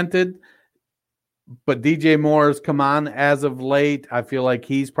oriented, but DJ Moore has come on as of late. I feel like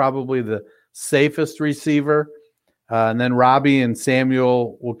he's probably the safest receiver. And then Robbie and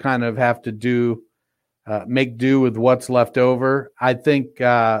Samuel will kind of have to make do with what's left over. I think,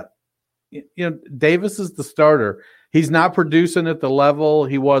 Davis is the starter. He's not producing at the level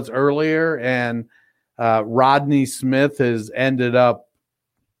he was earlier, and Rodney Smith has ended up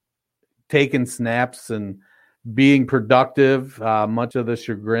taking snaps and being productive, much of the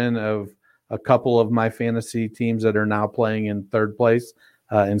chagrin of a couple of my fantasy teams that are now playing in third place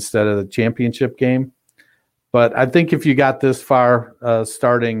instead of the championship game. But I think if you got this far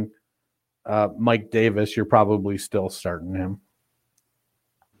starting Mike Davis, you're probably still starting him.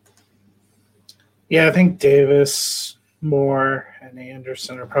 Yeah, I think Davis, Moore, and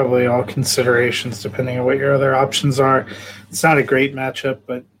Anderson are probably all considerations depending on what your other options are. It's not a great matchup,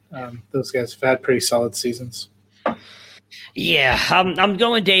 but those guys have had pretty solid seasons. Yeah, I'm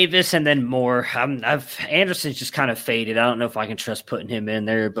going Davis and then Moore. Anderson's just kind of faded. I don't know if I can trust putting him in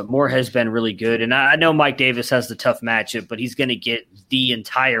there, but Moore has been really good. And I know Mike Davis has the tough matchup, but he's going to get the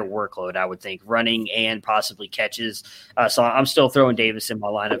entire workload, I would think, running and possibly catches. So I'm still throwing Davis in my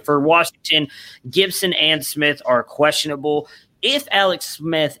lineup. For Washington, Gibson and Smith are questionable. If Alex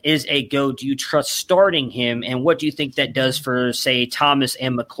Smith is a go, do you trust starting him? And what do you think that does for, say, Thomas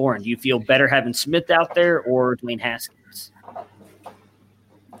and McLaurin? Do you feel better having Smith out there or Dwayne Haskins?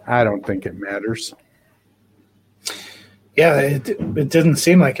 I don't think it matters. Yeah, it didn't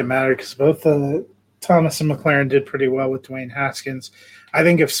seem like it mattered because both Thomas and McLaurin did pretty well with Dwayne Haskins. I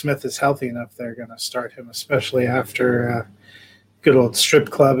think if Smith is healthy enough, they're going to start him, especially after good old strip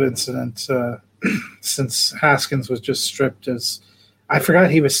club incident. Since Haskins was just stripped I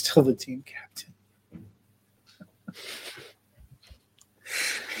forgot he was still the team captain.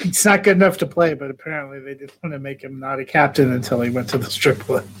 It's not good enough to play, but apparently they didn't want to make him not a captain until he went to the strip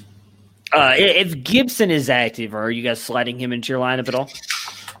club. If Gibson is active, are you guys sliding him into your lineup at all?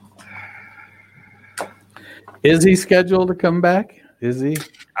 Is he scheduled to come back? Is he?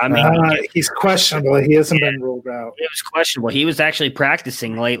 I mean, he's questionable. He hasn't been ruled out. It was questionable. He was actually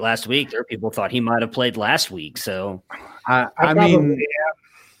practicing late last week. There, people thought he might have played last week. So, I mean,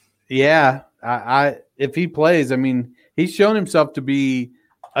 yeah. If he plays, I mean, he's shown himself to be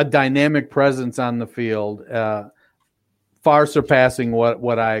a dynamic presence on the field, far surpassing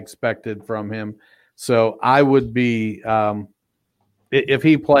what I expected from him. So I would be, if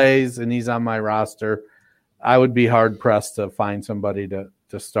he plays and he's on my roster, I would be hard pressed to find somebody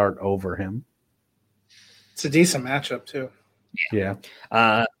to start over him. It's a decent matchup too. Yeah.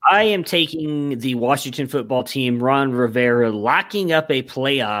 I am taking the Washington football team, Ron Rivera, locking up the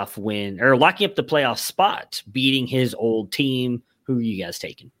playoff spot, beating his old team. Who are you guys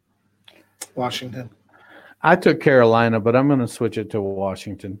taking? Washington. I took Carolina, but I'm going to switch it to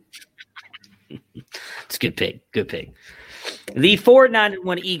Washington. It's a good pick. Good pick. The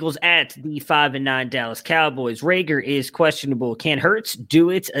 4-9-1 Eagles at the 5-9 Dallas Cowboys. Rager is questionable. Can Hurts do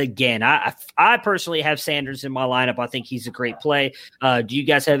it again? I personally have Sanders in my lineup. I think he's a great play. Do you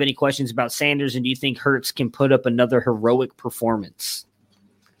guys have any questions about Sanders, and do you think Hurts can put up another heroic performance?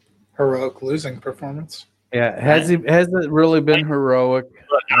 Heroic losing performance? Yeah, has it really been heroic?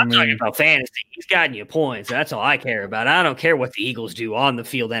 Look, I'm talking about fantasy. He's gotten you points. That's all I care about. I don't care what the Eagles do on the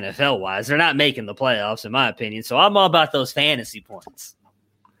field NFL-wise. They're not making the playoffs, in my opinion. So I'm all about those fantasy points.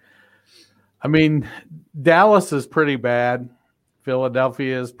 I mean, Dallas is pretty bad.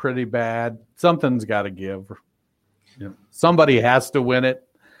 Philadelphia is pretty bad. Something's got to give. You know, somebody has to win it.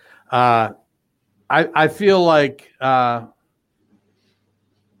 I feel like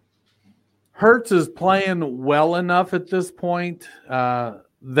Hurts is playing well enough at this point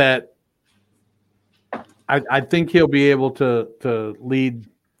that I think he'll be able to lead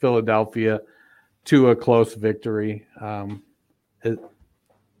Philadelphia to a close victory. I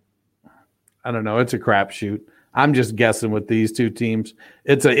don't know. It's a crapshoot. I'm just guessing with these two teams.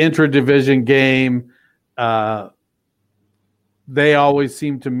 It's an intra-division game. They always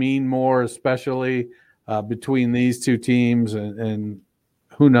seem to mean more, especially between these two teams, and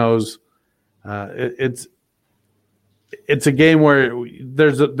who knows. It's a game where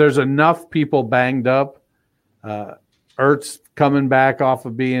there's enough people banged up. Ertz coming back off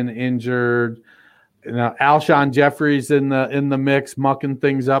of being injured. You know, Alshon Jeffrey's in the mix, mucking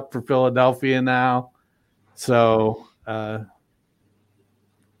things up for Philadelphia now. So I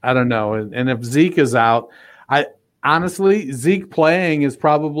don't know. And if Zeke is out, honestly, Zeke playing is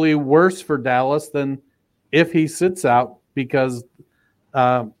probably worse for Dallas than if he sits out because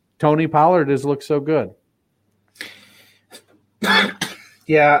Tony Pollard has looked so good.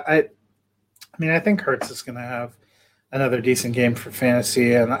 Yeah, I mean, I think Hurts is going to have another decent game for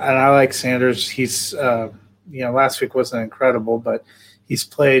fantasy, and I like Sanders. He's, last week wasn't incredible, but he's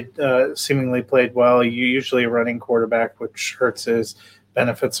seemingly played well. Usually a running quarterback, which Hurts is,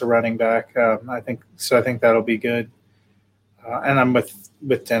 benefits a running back. I think that'll be good. And I'm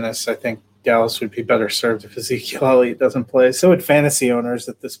with Dennis. I think Dallas would be better served if Ezekiel Elliott doesn't play. So would fantasy owners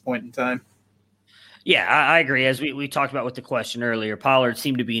at this point in time. Yeah, I agree. As we talked about with the question earlier, Pollard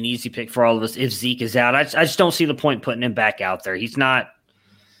seemed to be an easy pick for all of us if Zeke is out. I just don't see the point putting him back out there. He's not.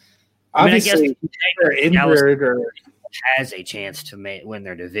 Obviously, I guess injured or has a chance to win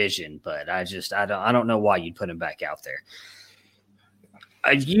their division, but I don't know why you'd put him back out there.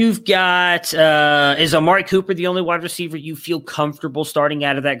 You've got is Amari Cooper the only wide receiver you feel comfortable starting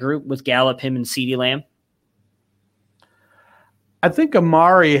out of that group with Gallup, him, and CeeDee Lamb? I think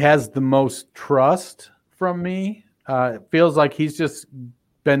Amari has the most trust from me. It feels like he's just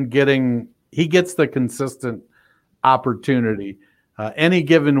been he gets the consistent opportunity. Any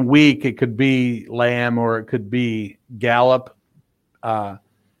given week, it could be Lamb or it could be Gallup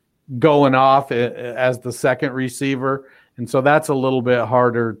going off as the second receiver. And so that's a little bit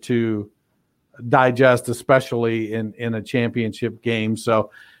harder to digest, especially in a championship game. So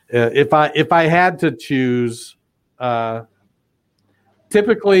if I had to choose,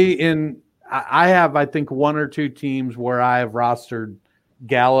 typically I have, I think, one or two teams where I have rostered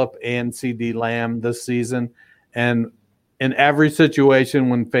Gallup and CeeDee Lamb this season. And in every situation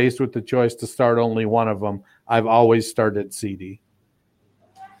when faced with the choice to start only one of them, I've always started CD.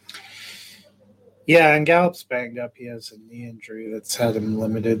 Yeah, and Gallup's banged up. He has a knee injury that's had him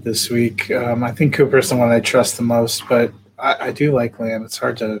limited this week. I think Cooper's the one I trust the most, but I do like Lamb. It's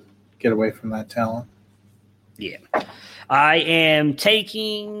hard to get away from that talent. Yeah. I am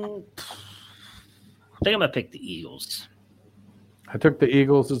taking – I think I'm going to pick the Eagles. I took the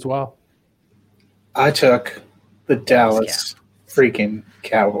Eagles as well. I took the Dallas freaking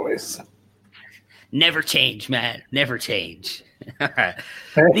Cowboys. Never change, man. Never change. All right.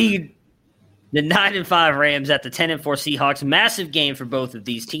 The 9-5 Rams at the 10-4 Seahawks. Massive game for both of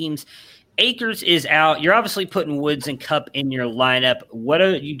these teams. Akers is out. You're obviously putting Woods and Kupp in your lineup. What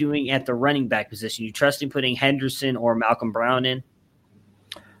are you doing at the running back position? You trusting putting Henderson or Malcolm Brown in?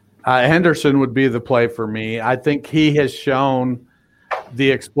 Henderson would be the play for me. I think he has shown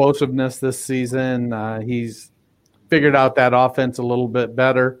the explosiveness this season. He's figured out that offense a little bit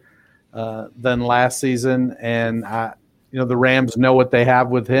better than last season. And, the Rams know what they have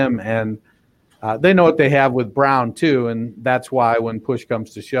with him, and they know what they have with Brown too. And that's why when push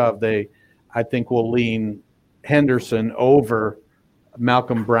comes to shove, I think will lean Henderson over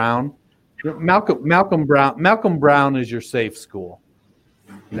Malcolm Brown. Malcolm Brown is your safe school.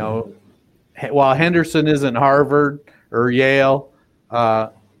 While Henderson isn't Harvard or Yale,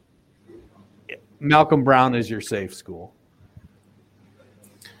 Malcolm Brown is your safe school.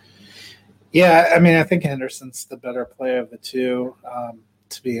 Yeah, I mean, I think Henderson's the better play of the two.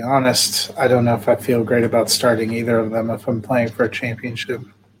 To be honest, I don't know if I feel great about starting either of them if I'm playing for a championship.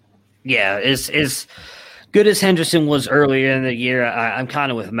 Yeah, as good as Henderson was earlier in the year, I'm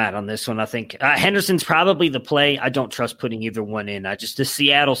kind of with Matt on this one. I think Henderson's probably the play. I don't trust putting either one in. The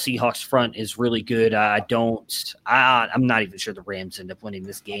Seattle Seahawks front is really good. I'm not even sure the Rams end up winning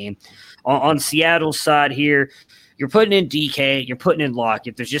this game. On Seattle's side here, you're putting in DK, you're putting in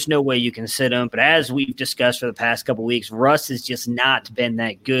Lockett. There's just no way you can sit him. But as we've discussed for the past couple of weeks, Russ has just not been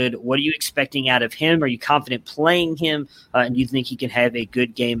that good. What are you expecting out of him? Are you confident playing him? And do you think he can have a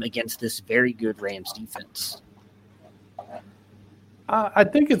good game against this very good Rams defense? I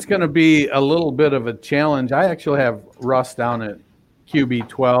think it's going to be a little bit of a challenge. I actually have Russ down at QB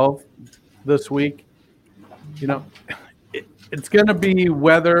 12 this week. It's going to be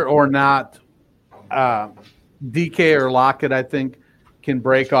whether or not DK or Lockett, I think, can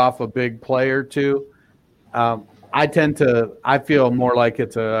break off a big play or two. I feel more like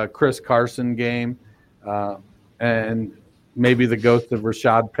it's a Chris Carson game, and maybe the ghost of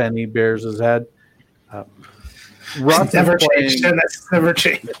Rashad Penny bears his head. Russ never changed. That's never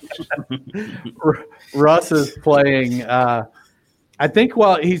changed. Russ is playing. I think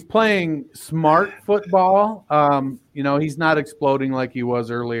while he's playing smart football, he's not exploding like he was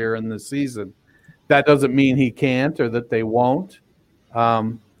earlier in the season. That doesn't mean he can't or that they won't. I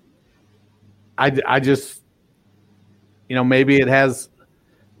just, maybe it has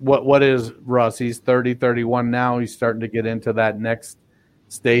what is Russ? He's 30, 31 now. He's starting to get into that next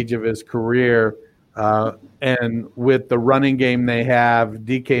stage of his career. And with the running game they have,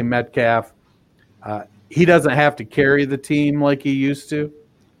 DK Metcalf, he doesn't have to carry the team like he used to.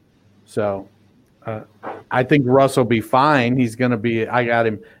 So I think Russ will be fine. He's going to be – I got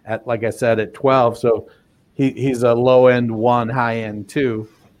him, at, like I said, at 12. So he's a low-end 1, high-end 2.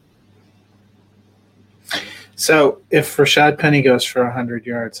 So if Rashad Penny goes for 100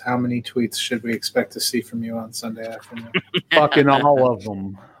 yards, how many tweets should we expect to see from you on Sunday afternoon? Fucking all of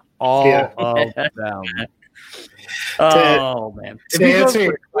them. All of them. Oh, man. If he goes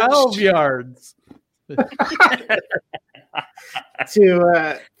for 12 yards.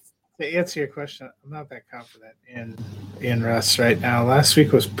 To answer your question, I'm not that confident in Russ right now. Last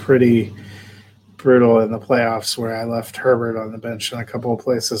week was pretty brutal in the playoffs where I left Herbert on the bench in a couple of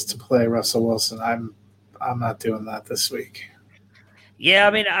places to play Russell Wilson. I'm not doing that this week. Yeah,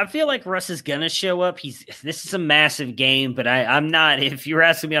 I mean, I feel like Russ is gonna show up. This is a massive game, but I'm not. If you're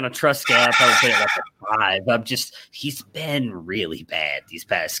asking me on a trust scale, I'd probably put it like a 5. He's been really bad these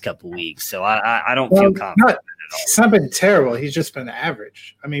past couple weeks, so I don't feel confident at all. He's not been terrible. He's just been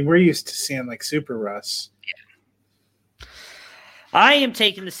average. I mean, we're used to seeing like Super Russ. Yeah. I am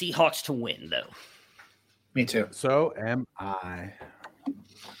taking the Seahawks to win, though. Me too. So am I.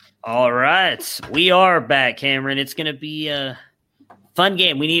 All right, we are back, Cameron. It's gonna be a fun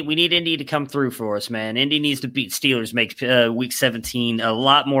game. We need Indy to come through for us, man. Indy needs to beat Steelers, make Week 17 a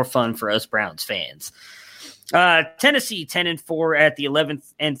lot more fun for us Browns fans. Tennessee 10-4 at the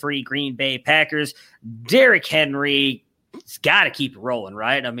 11-3 Green Bay Packers. Derrick Henry has got to keep it rolling,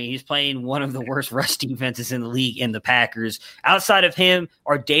 right? I mean, he's playing one of the worst rush defenses in the league in the Packers. Outside of him,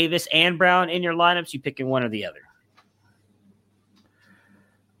 are Davis and Brown in your lineups? You picking one or the other?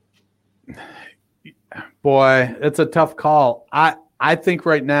 Boy, it's a tough call. I think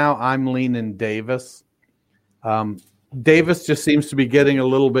right now I'm leaning Davis. Davis just seems to be getting a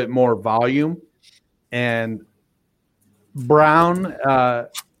little bit more volume, and Brown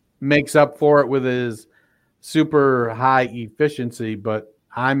makes up for it with his super high efficiency. But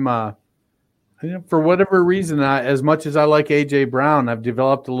I'm for whatever reason, as much as I like AJ Brown, I've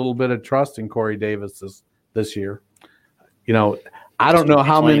developed a little bit of trust in Corey Davis this year. I don't know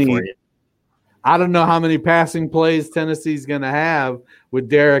how many passing plays Tennessee's going to have with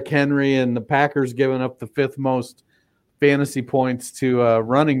Derrick Henry and the Packers giving up the 5th most fantasy points to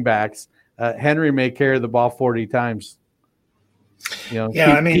running backs. Henry may carry the ball 40 times.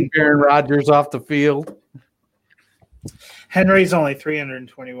 Keep Aaron Rodgers off the field. Henry's only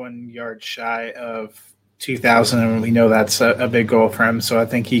 321 yards shy of 2,000, and we know that's a big goal for him. So I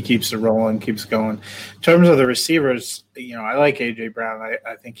think he keeps it rolling, keeps going. In terms of the receivers, I like A.J. Brown.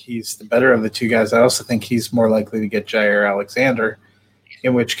 I think he's the better of the two guys. I also think he's more likely to get Jair Alexander,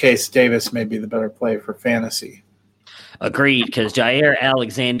 in which case Davis may be the better play for fantasy. Agreed, because Jair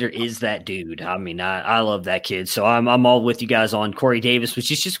Alexander is that dude. I mean, I love that kid. So I'm all with you guys on Corey Davis, which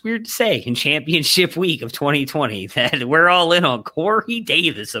is just weird to say in championship week of 2020 that we're all in on Corey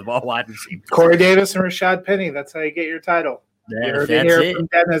Davis of all wide receivers. Corey Davis and Rashad Penny. That's how you get your title. That's it. From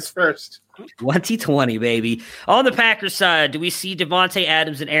Dennis first. 2020, baby. On the Packers side, do we see Davante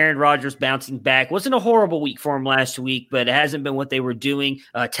Adams and Aaron Rodgers bouncing back? Wasn't a horrible week for him last week, but it hasn't been what they were doing.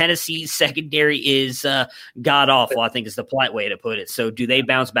 Tennessee's secondary is god-awful, I think is the polite way to put it. So do they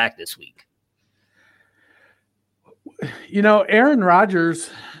bounce back this week? Aaron Rodgers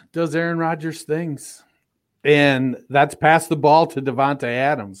does Aaron Rodgers things, and that's pass the ball to Davante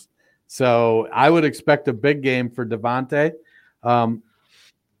Adams. So I would expect a big game for Davante.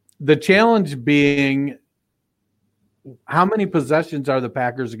 The challenge being, how many possessions are the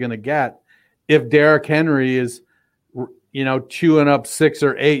Packers going to get if Derrick Henry is, chewing up 6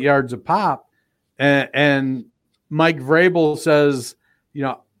 or 8 yards a pop, and Mike Vrabel says,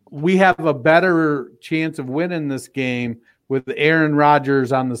 we have a better chance of winning this game with Aaron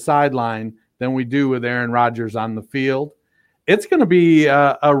Rodgers on the sideline than we do with Aaron Rodgers on the field. It's going to be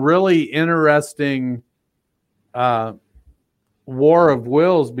a really interesting war of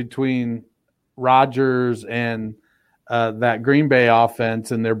wills between Rodgers and that Green Bay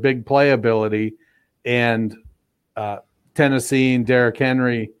offense and their big playability, and Tennessee and Derrick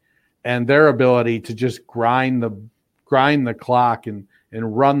Henry and their ability to just grind the clock and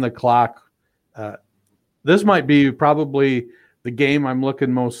run the clock. This might be probably the game I'm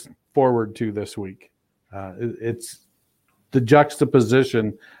looking most forward to this week. It's the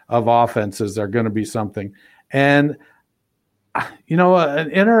juxtaposition of offenses are going to be something. And, an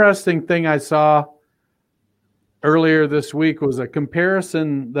interesting thing I saw earlier this week was a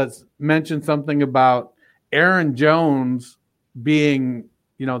comparison that's mentioned something about Aaron Jones being,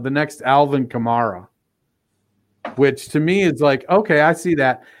 the next Alvin Kamara, which to me is like, okay, I see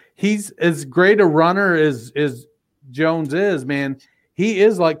that. He's as great a runner as Jones is, man. He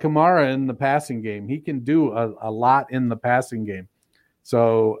is like Kamara in the passing game. He can do a lot in the passing game.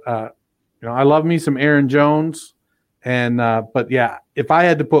 So, I love me some Aaron Jones. And but yeah, if I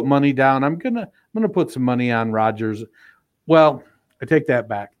had to put money down, I'm gonna put some money on Rodgers. Well, I take that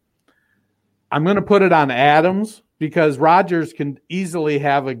back. I'm gonna put it on Adams because Rodgers can easily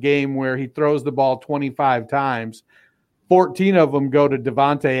have a game where he throws the ball 25 times, 14 of them go to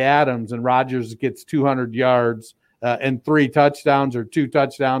Davante Adams, and Rodgers gets 200 yards and 3 touchdowns or 2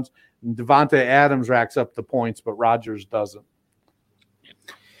 touchdowns. And Davante Adams racks up the points, but Rodgers doesn't.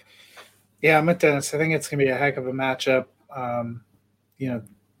 Yeah, I'm with Dennis. I think it's going to be a heck of a matchup. I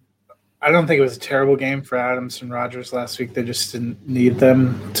don't think it was a terrible game for Adams and Rodgers last week. They just didn't need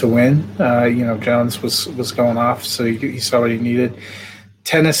them to win. Jones was going off, so he saw what he needed.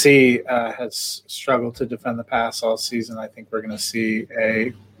 Tennessee has struggled to defend the pass all season. I think we're going to see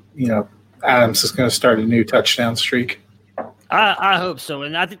Adams is going to start a new touchdown streak. I hope so.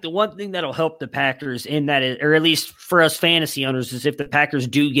 And I think the one thing that'll help the Packers in that, or at least for us fantasy owners, is if the Packers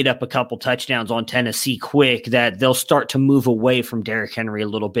do get up a couple touchdowns on Tennessee quick, that they'll start to move away from Derrick Henry a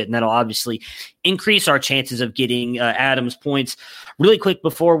little bit. And that'll obviously increase our chances of getting Adams points. Really quick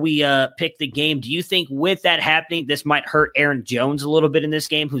before we pick the game, do you think with that happening, this might hurt Aaron Jones a little bit in this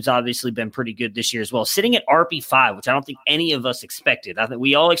game, who's obviously been pretty good this year as well, sitting at RB5, which I don't think any of us expected. I think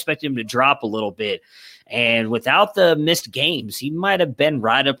we all expected him to drop a little bit. And without the missed games, he might have been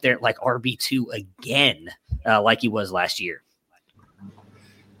right up there like RB2 again, like he was last year.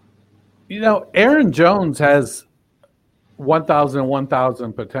 Aaron Jones has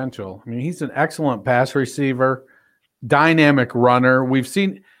 1,000 potential. I mean, he's an excellent pass receiver, dynamic runner. We've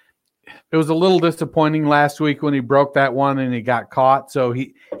seen it was a little disappointing last week when he broke that one and he got caught. So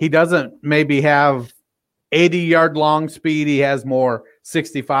he doesn't maybe have 80-yard long speed. He has more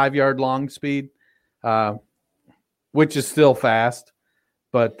 65-yard long speed, which is still fast.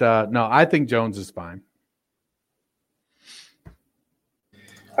 But no, I think Jones is fine.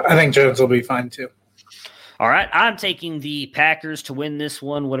 I think Jones will be fine too. All right, I'm taking the Packers to win this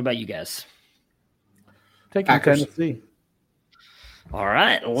one. What about you guys? Taking Packers. Tennessee. All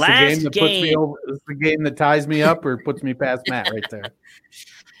right, It's the game that ties me up or puts me past Matt right there.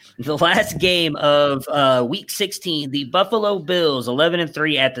 The last game of Week 16, the Buffalo Bills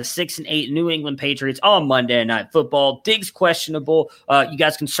 11-3 at the 6-8 New England Patriots on Monday Night Football. Diggs questionable. You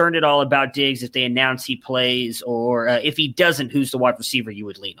guys concerned at all about Diggs if they announce he plays, or if he doesn't, who's the wide receiver you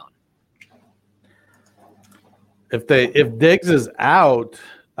would lean on? If Diggs is out,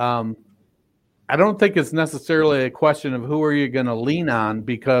 I don't think it's necessarily a question of who are you going to lean on,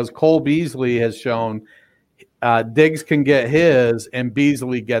 because Cole Beasley has shown Diggs can get his and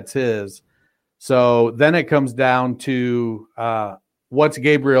Beasley gets his. So then it comes down to what's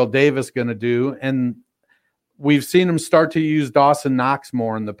Gabriel Davis going to do? And we've seen him start to use Dawson Knox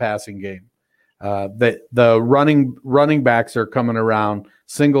more in the passing game. The running backs are coming around.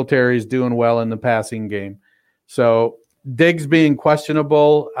 Singletary's doing well in the passing game. So Diggs being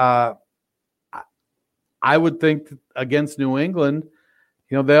questionable, I would think against New England,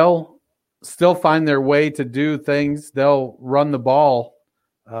 they'll still find their way to do things. They'll run the ball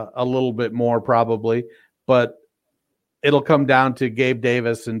a little bit more probably, but it'll come down to Gabe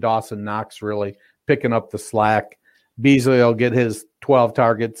Davis and Dawson Knox really picking up the slack. Beasley will get his 12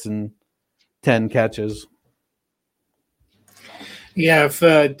 targets and 10 catches. Yeah,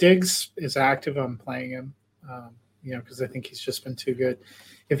 if Diggs is active, I'm playing him, because I think he's just been too good.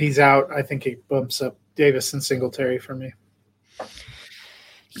 If he's out, I think he bumps up Davis and Singletary for me.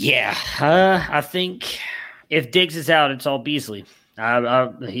 Yeah, I think if Diggs is out, it's all Beasley.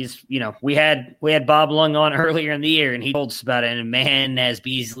 He's, we had Bob Lung on earlier in the year, and he told us about it. And man, has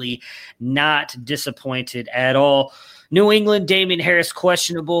Beasley not disappointed at all. New England, Damian Harris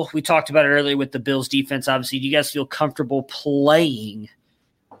questionable. We talked about it earlier with the Bills defense. Obviously, do you guys feel comfortable playing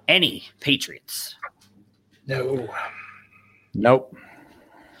any Patriots? No. Nope.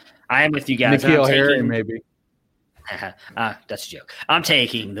 I am with you guys. N'Keal Harry, maybe. That's a joke. I'm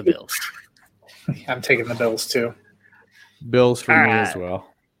taking the Bills. I'm taking the Bills too. Bills for me as well.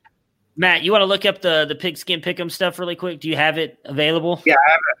 Matt, you want to look up the Pigskin Pick'em stuff really quick? Do you have it available? Yeah,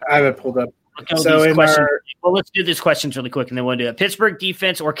 I have it pulled up. Let's do these questions really quick, and then we'll do it. Pittsburgh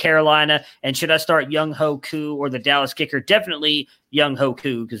defense or Carolina? And should I start Young Ho Koo or the Dallas kicker? Definitely Young Ho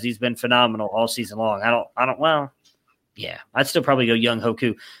Koo, because he's been phenomenal all season long. I'd still probably go Young Ho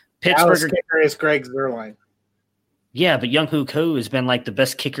Koo. Pittsburgh kicker is Greg Zuerlein. Yeah, but Young Ho Koo has been like the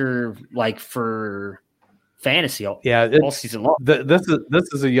best kicker for fantasy all season long.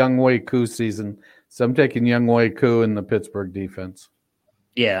 This is a Young Wei Koo season, so I'm taking Young Wei Koo in the Pittsburgh defense.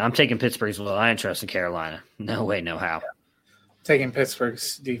 Yeah, I'm taking Pittsburgh as well. I ain't trusting Carolina. No way, no how. Taking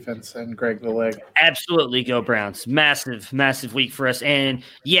Pittsburgh's defense and Greg the Leg. Absolutely, go Browns. Massive, massive week for us. And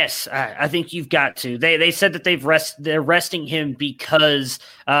yes, I think you've got to. They said that they're resting him because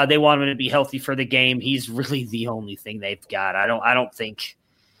they want him to be healthy for the game. He's really the only thing they've got. I don't think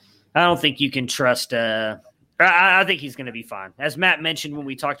you can trust. I think he's going to be fine. As Matt mentioned when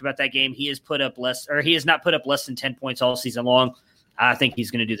we talked about that game, he has not put up less than 10 points all season long. I think he's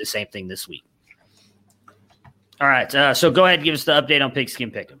going to do the same thing this week. All right, so go ahead and give us the update on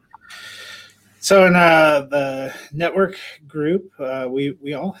Pigskin Pick'em. So in the network group,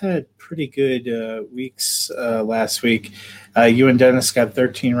 we all had pretty good weeks last week. You and Dennis got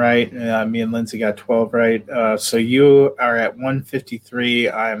 13 right. Me and Lindsay got 12 right. So you are at 153.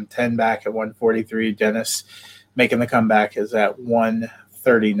 I'm 10 back at 143. Dennis making the comeback is at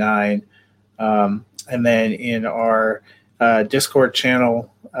 139. And then in our Discord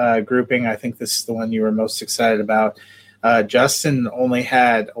channel grouping, I think this is the one you were most excited about. Justin only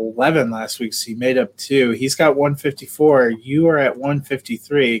had 11 last week, so he made up 2. He's got 154. You are at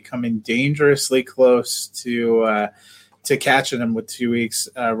 153, coming dangerously close to catching him with 2 weeks.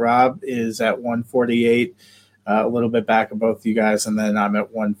 Rob is at 148, a little bit back of both you guys, and then I'm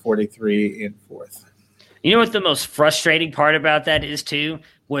at 143 in fourth. You know what the most frustrating part about that is, too?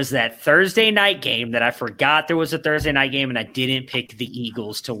 Was that Thursday night game that I forgot there was a Thursday night game and I didn't pick the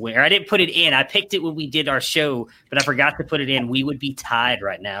Eagles to win. Or I didn't put it in. I picked it when we did our show, but I forgot to put it in. We would be tied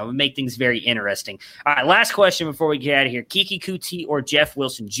right now. It would make things very interesting. All right, last question before we get out of here. Kiki Kuti or Jeff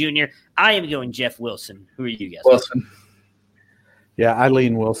Wilson Jr.? I am going Jeff Wilson. Who are you guys? Wilson. Yeah, I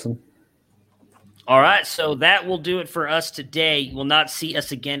lean Wilson. All right, so that will do it for us today. You will not see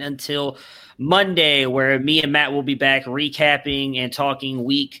us again until Monday, where me and Matt will be back recapping and talking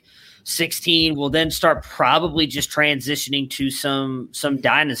week 16. We'll then start probably just transitioning to some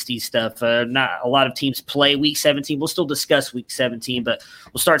dynasty stuff. Not a lot of teams play week 17. We'll still discuss week 17, but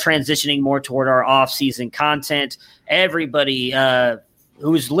we'll start transitioning more toward our off-season content. Everybody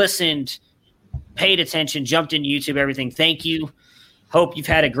who's listened, paid attention, jumped in YouTube, everything, thank you. Hope you've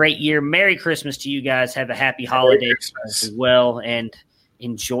had a great year. Merry Christmas to you guys. Have a happy holiday as well, and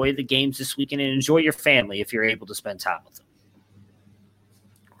enjoy the games this weekend, and enjoy your family if you're able to spend time with them.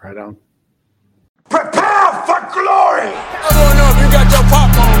 Right on. Prepare for glory! I don't know if you got your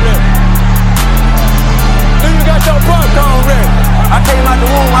popcorn ready. Do you got your popcorn ready? I came out the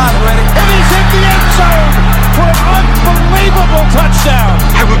womb, I was ready. And he's hit the end zone for an unbelievable touchdown.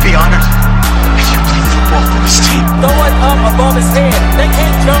 I would be honored if you played football for this team. Throw it up above his head. They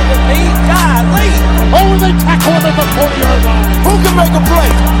can't jump with me. Golly! Oh, they tackle him at the 40-yard line. Who can make a play?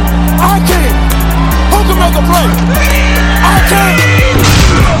 I can. Who can make a play? I can.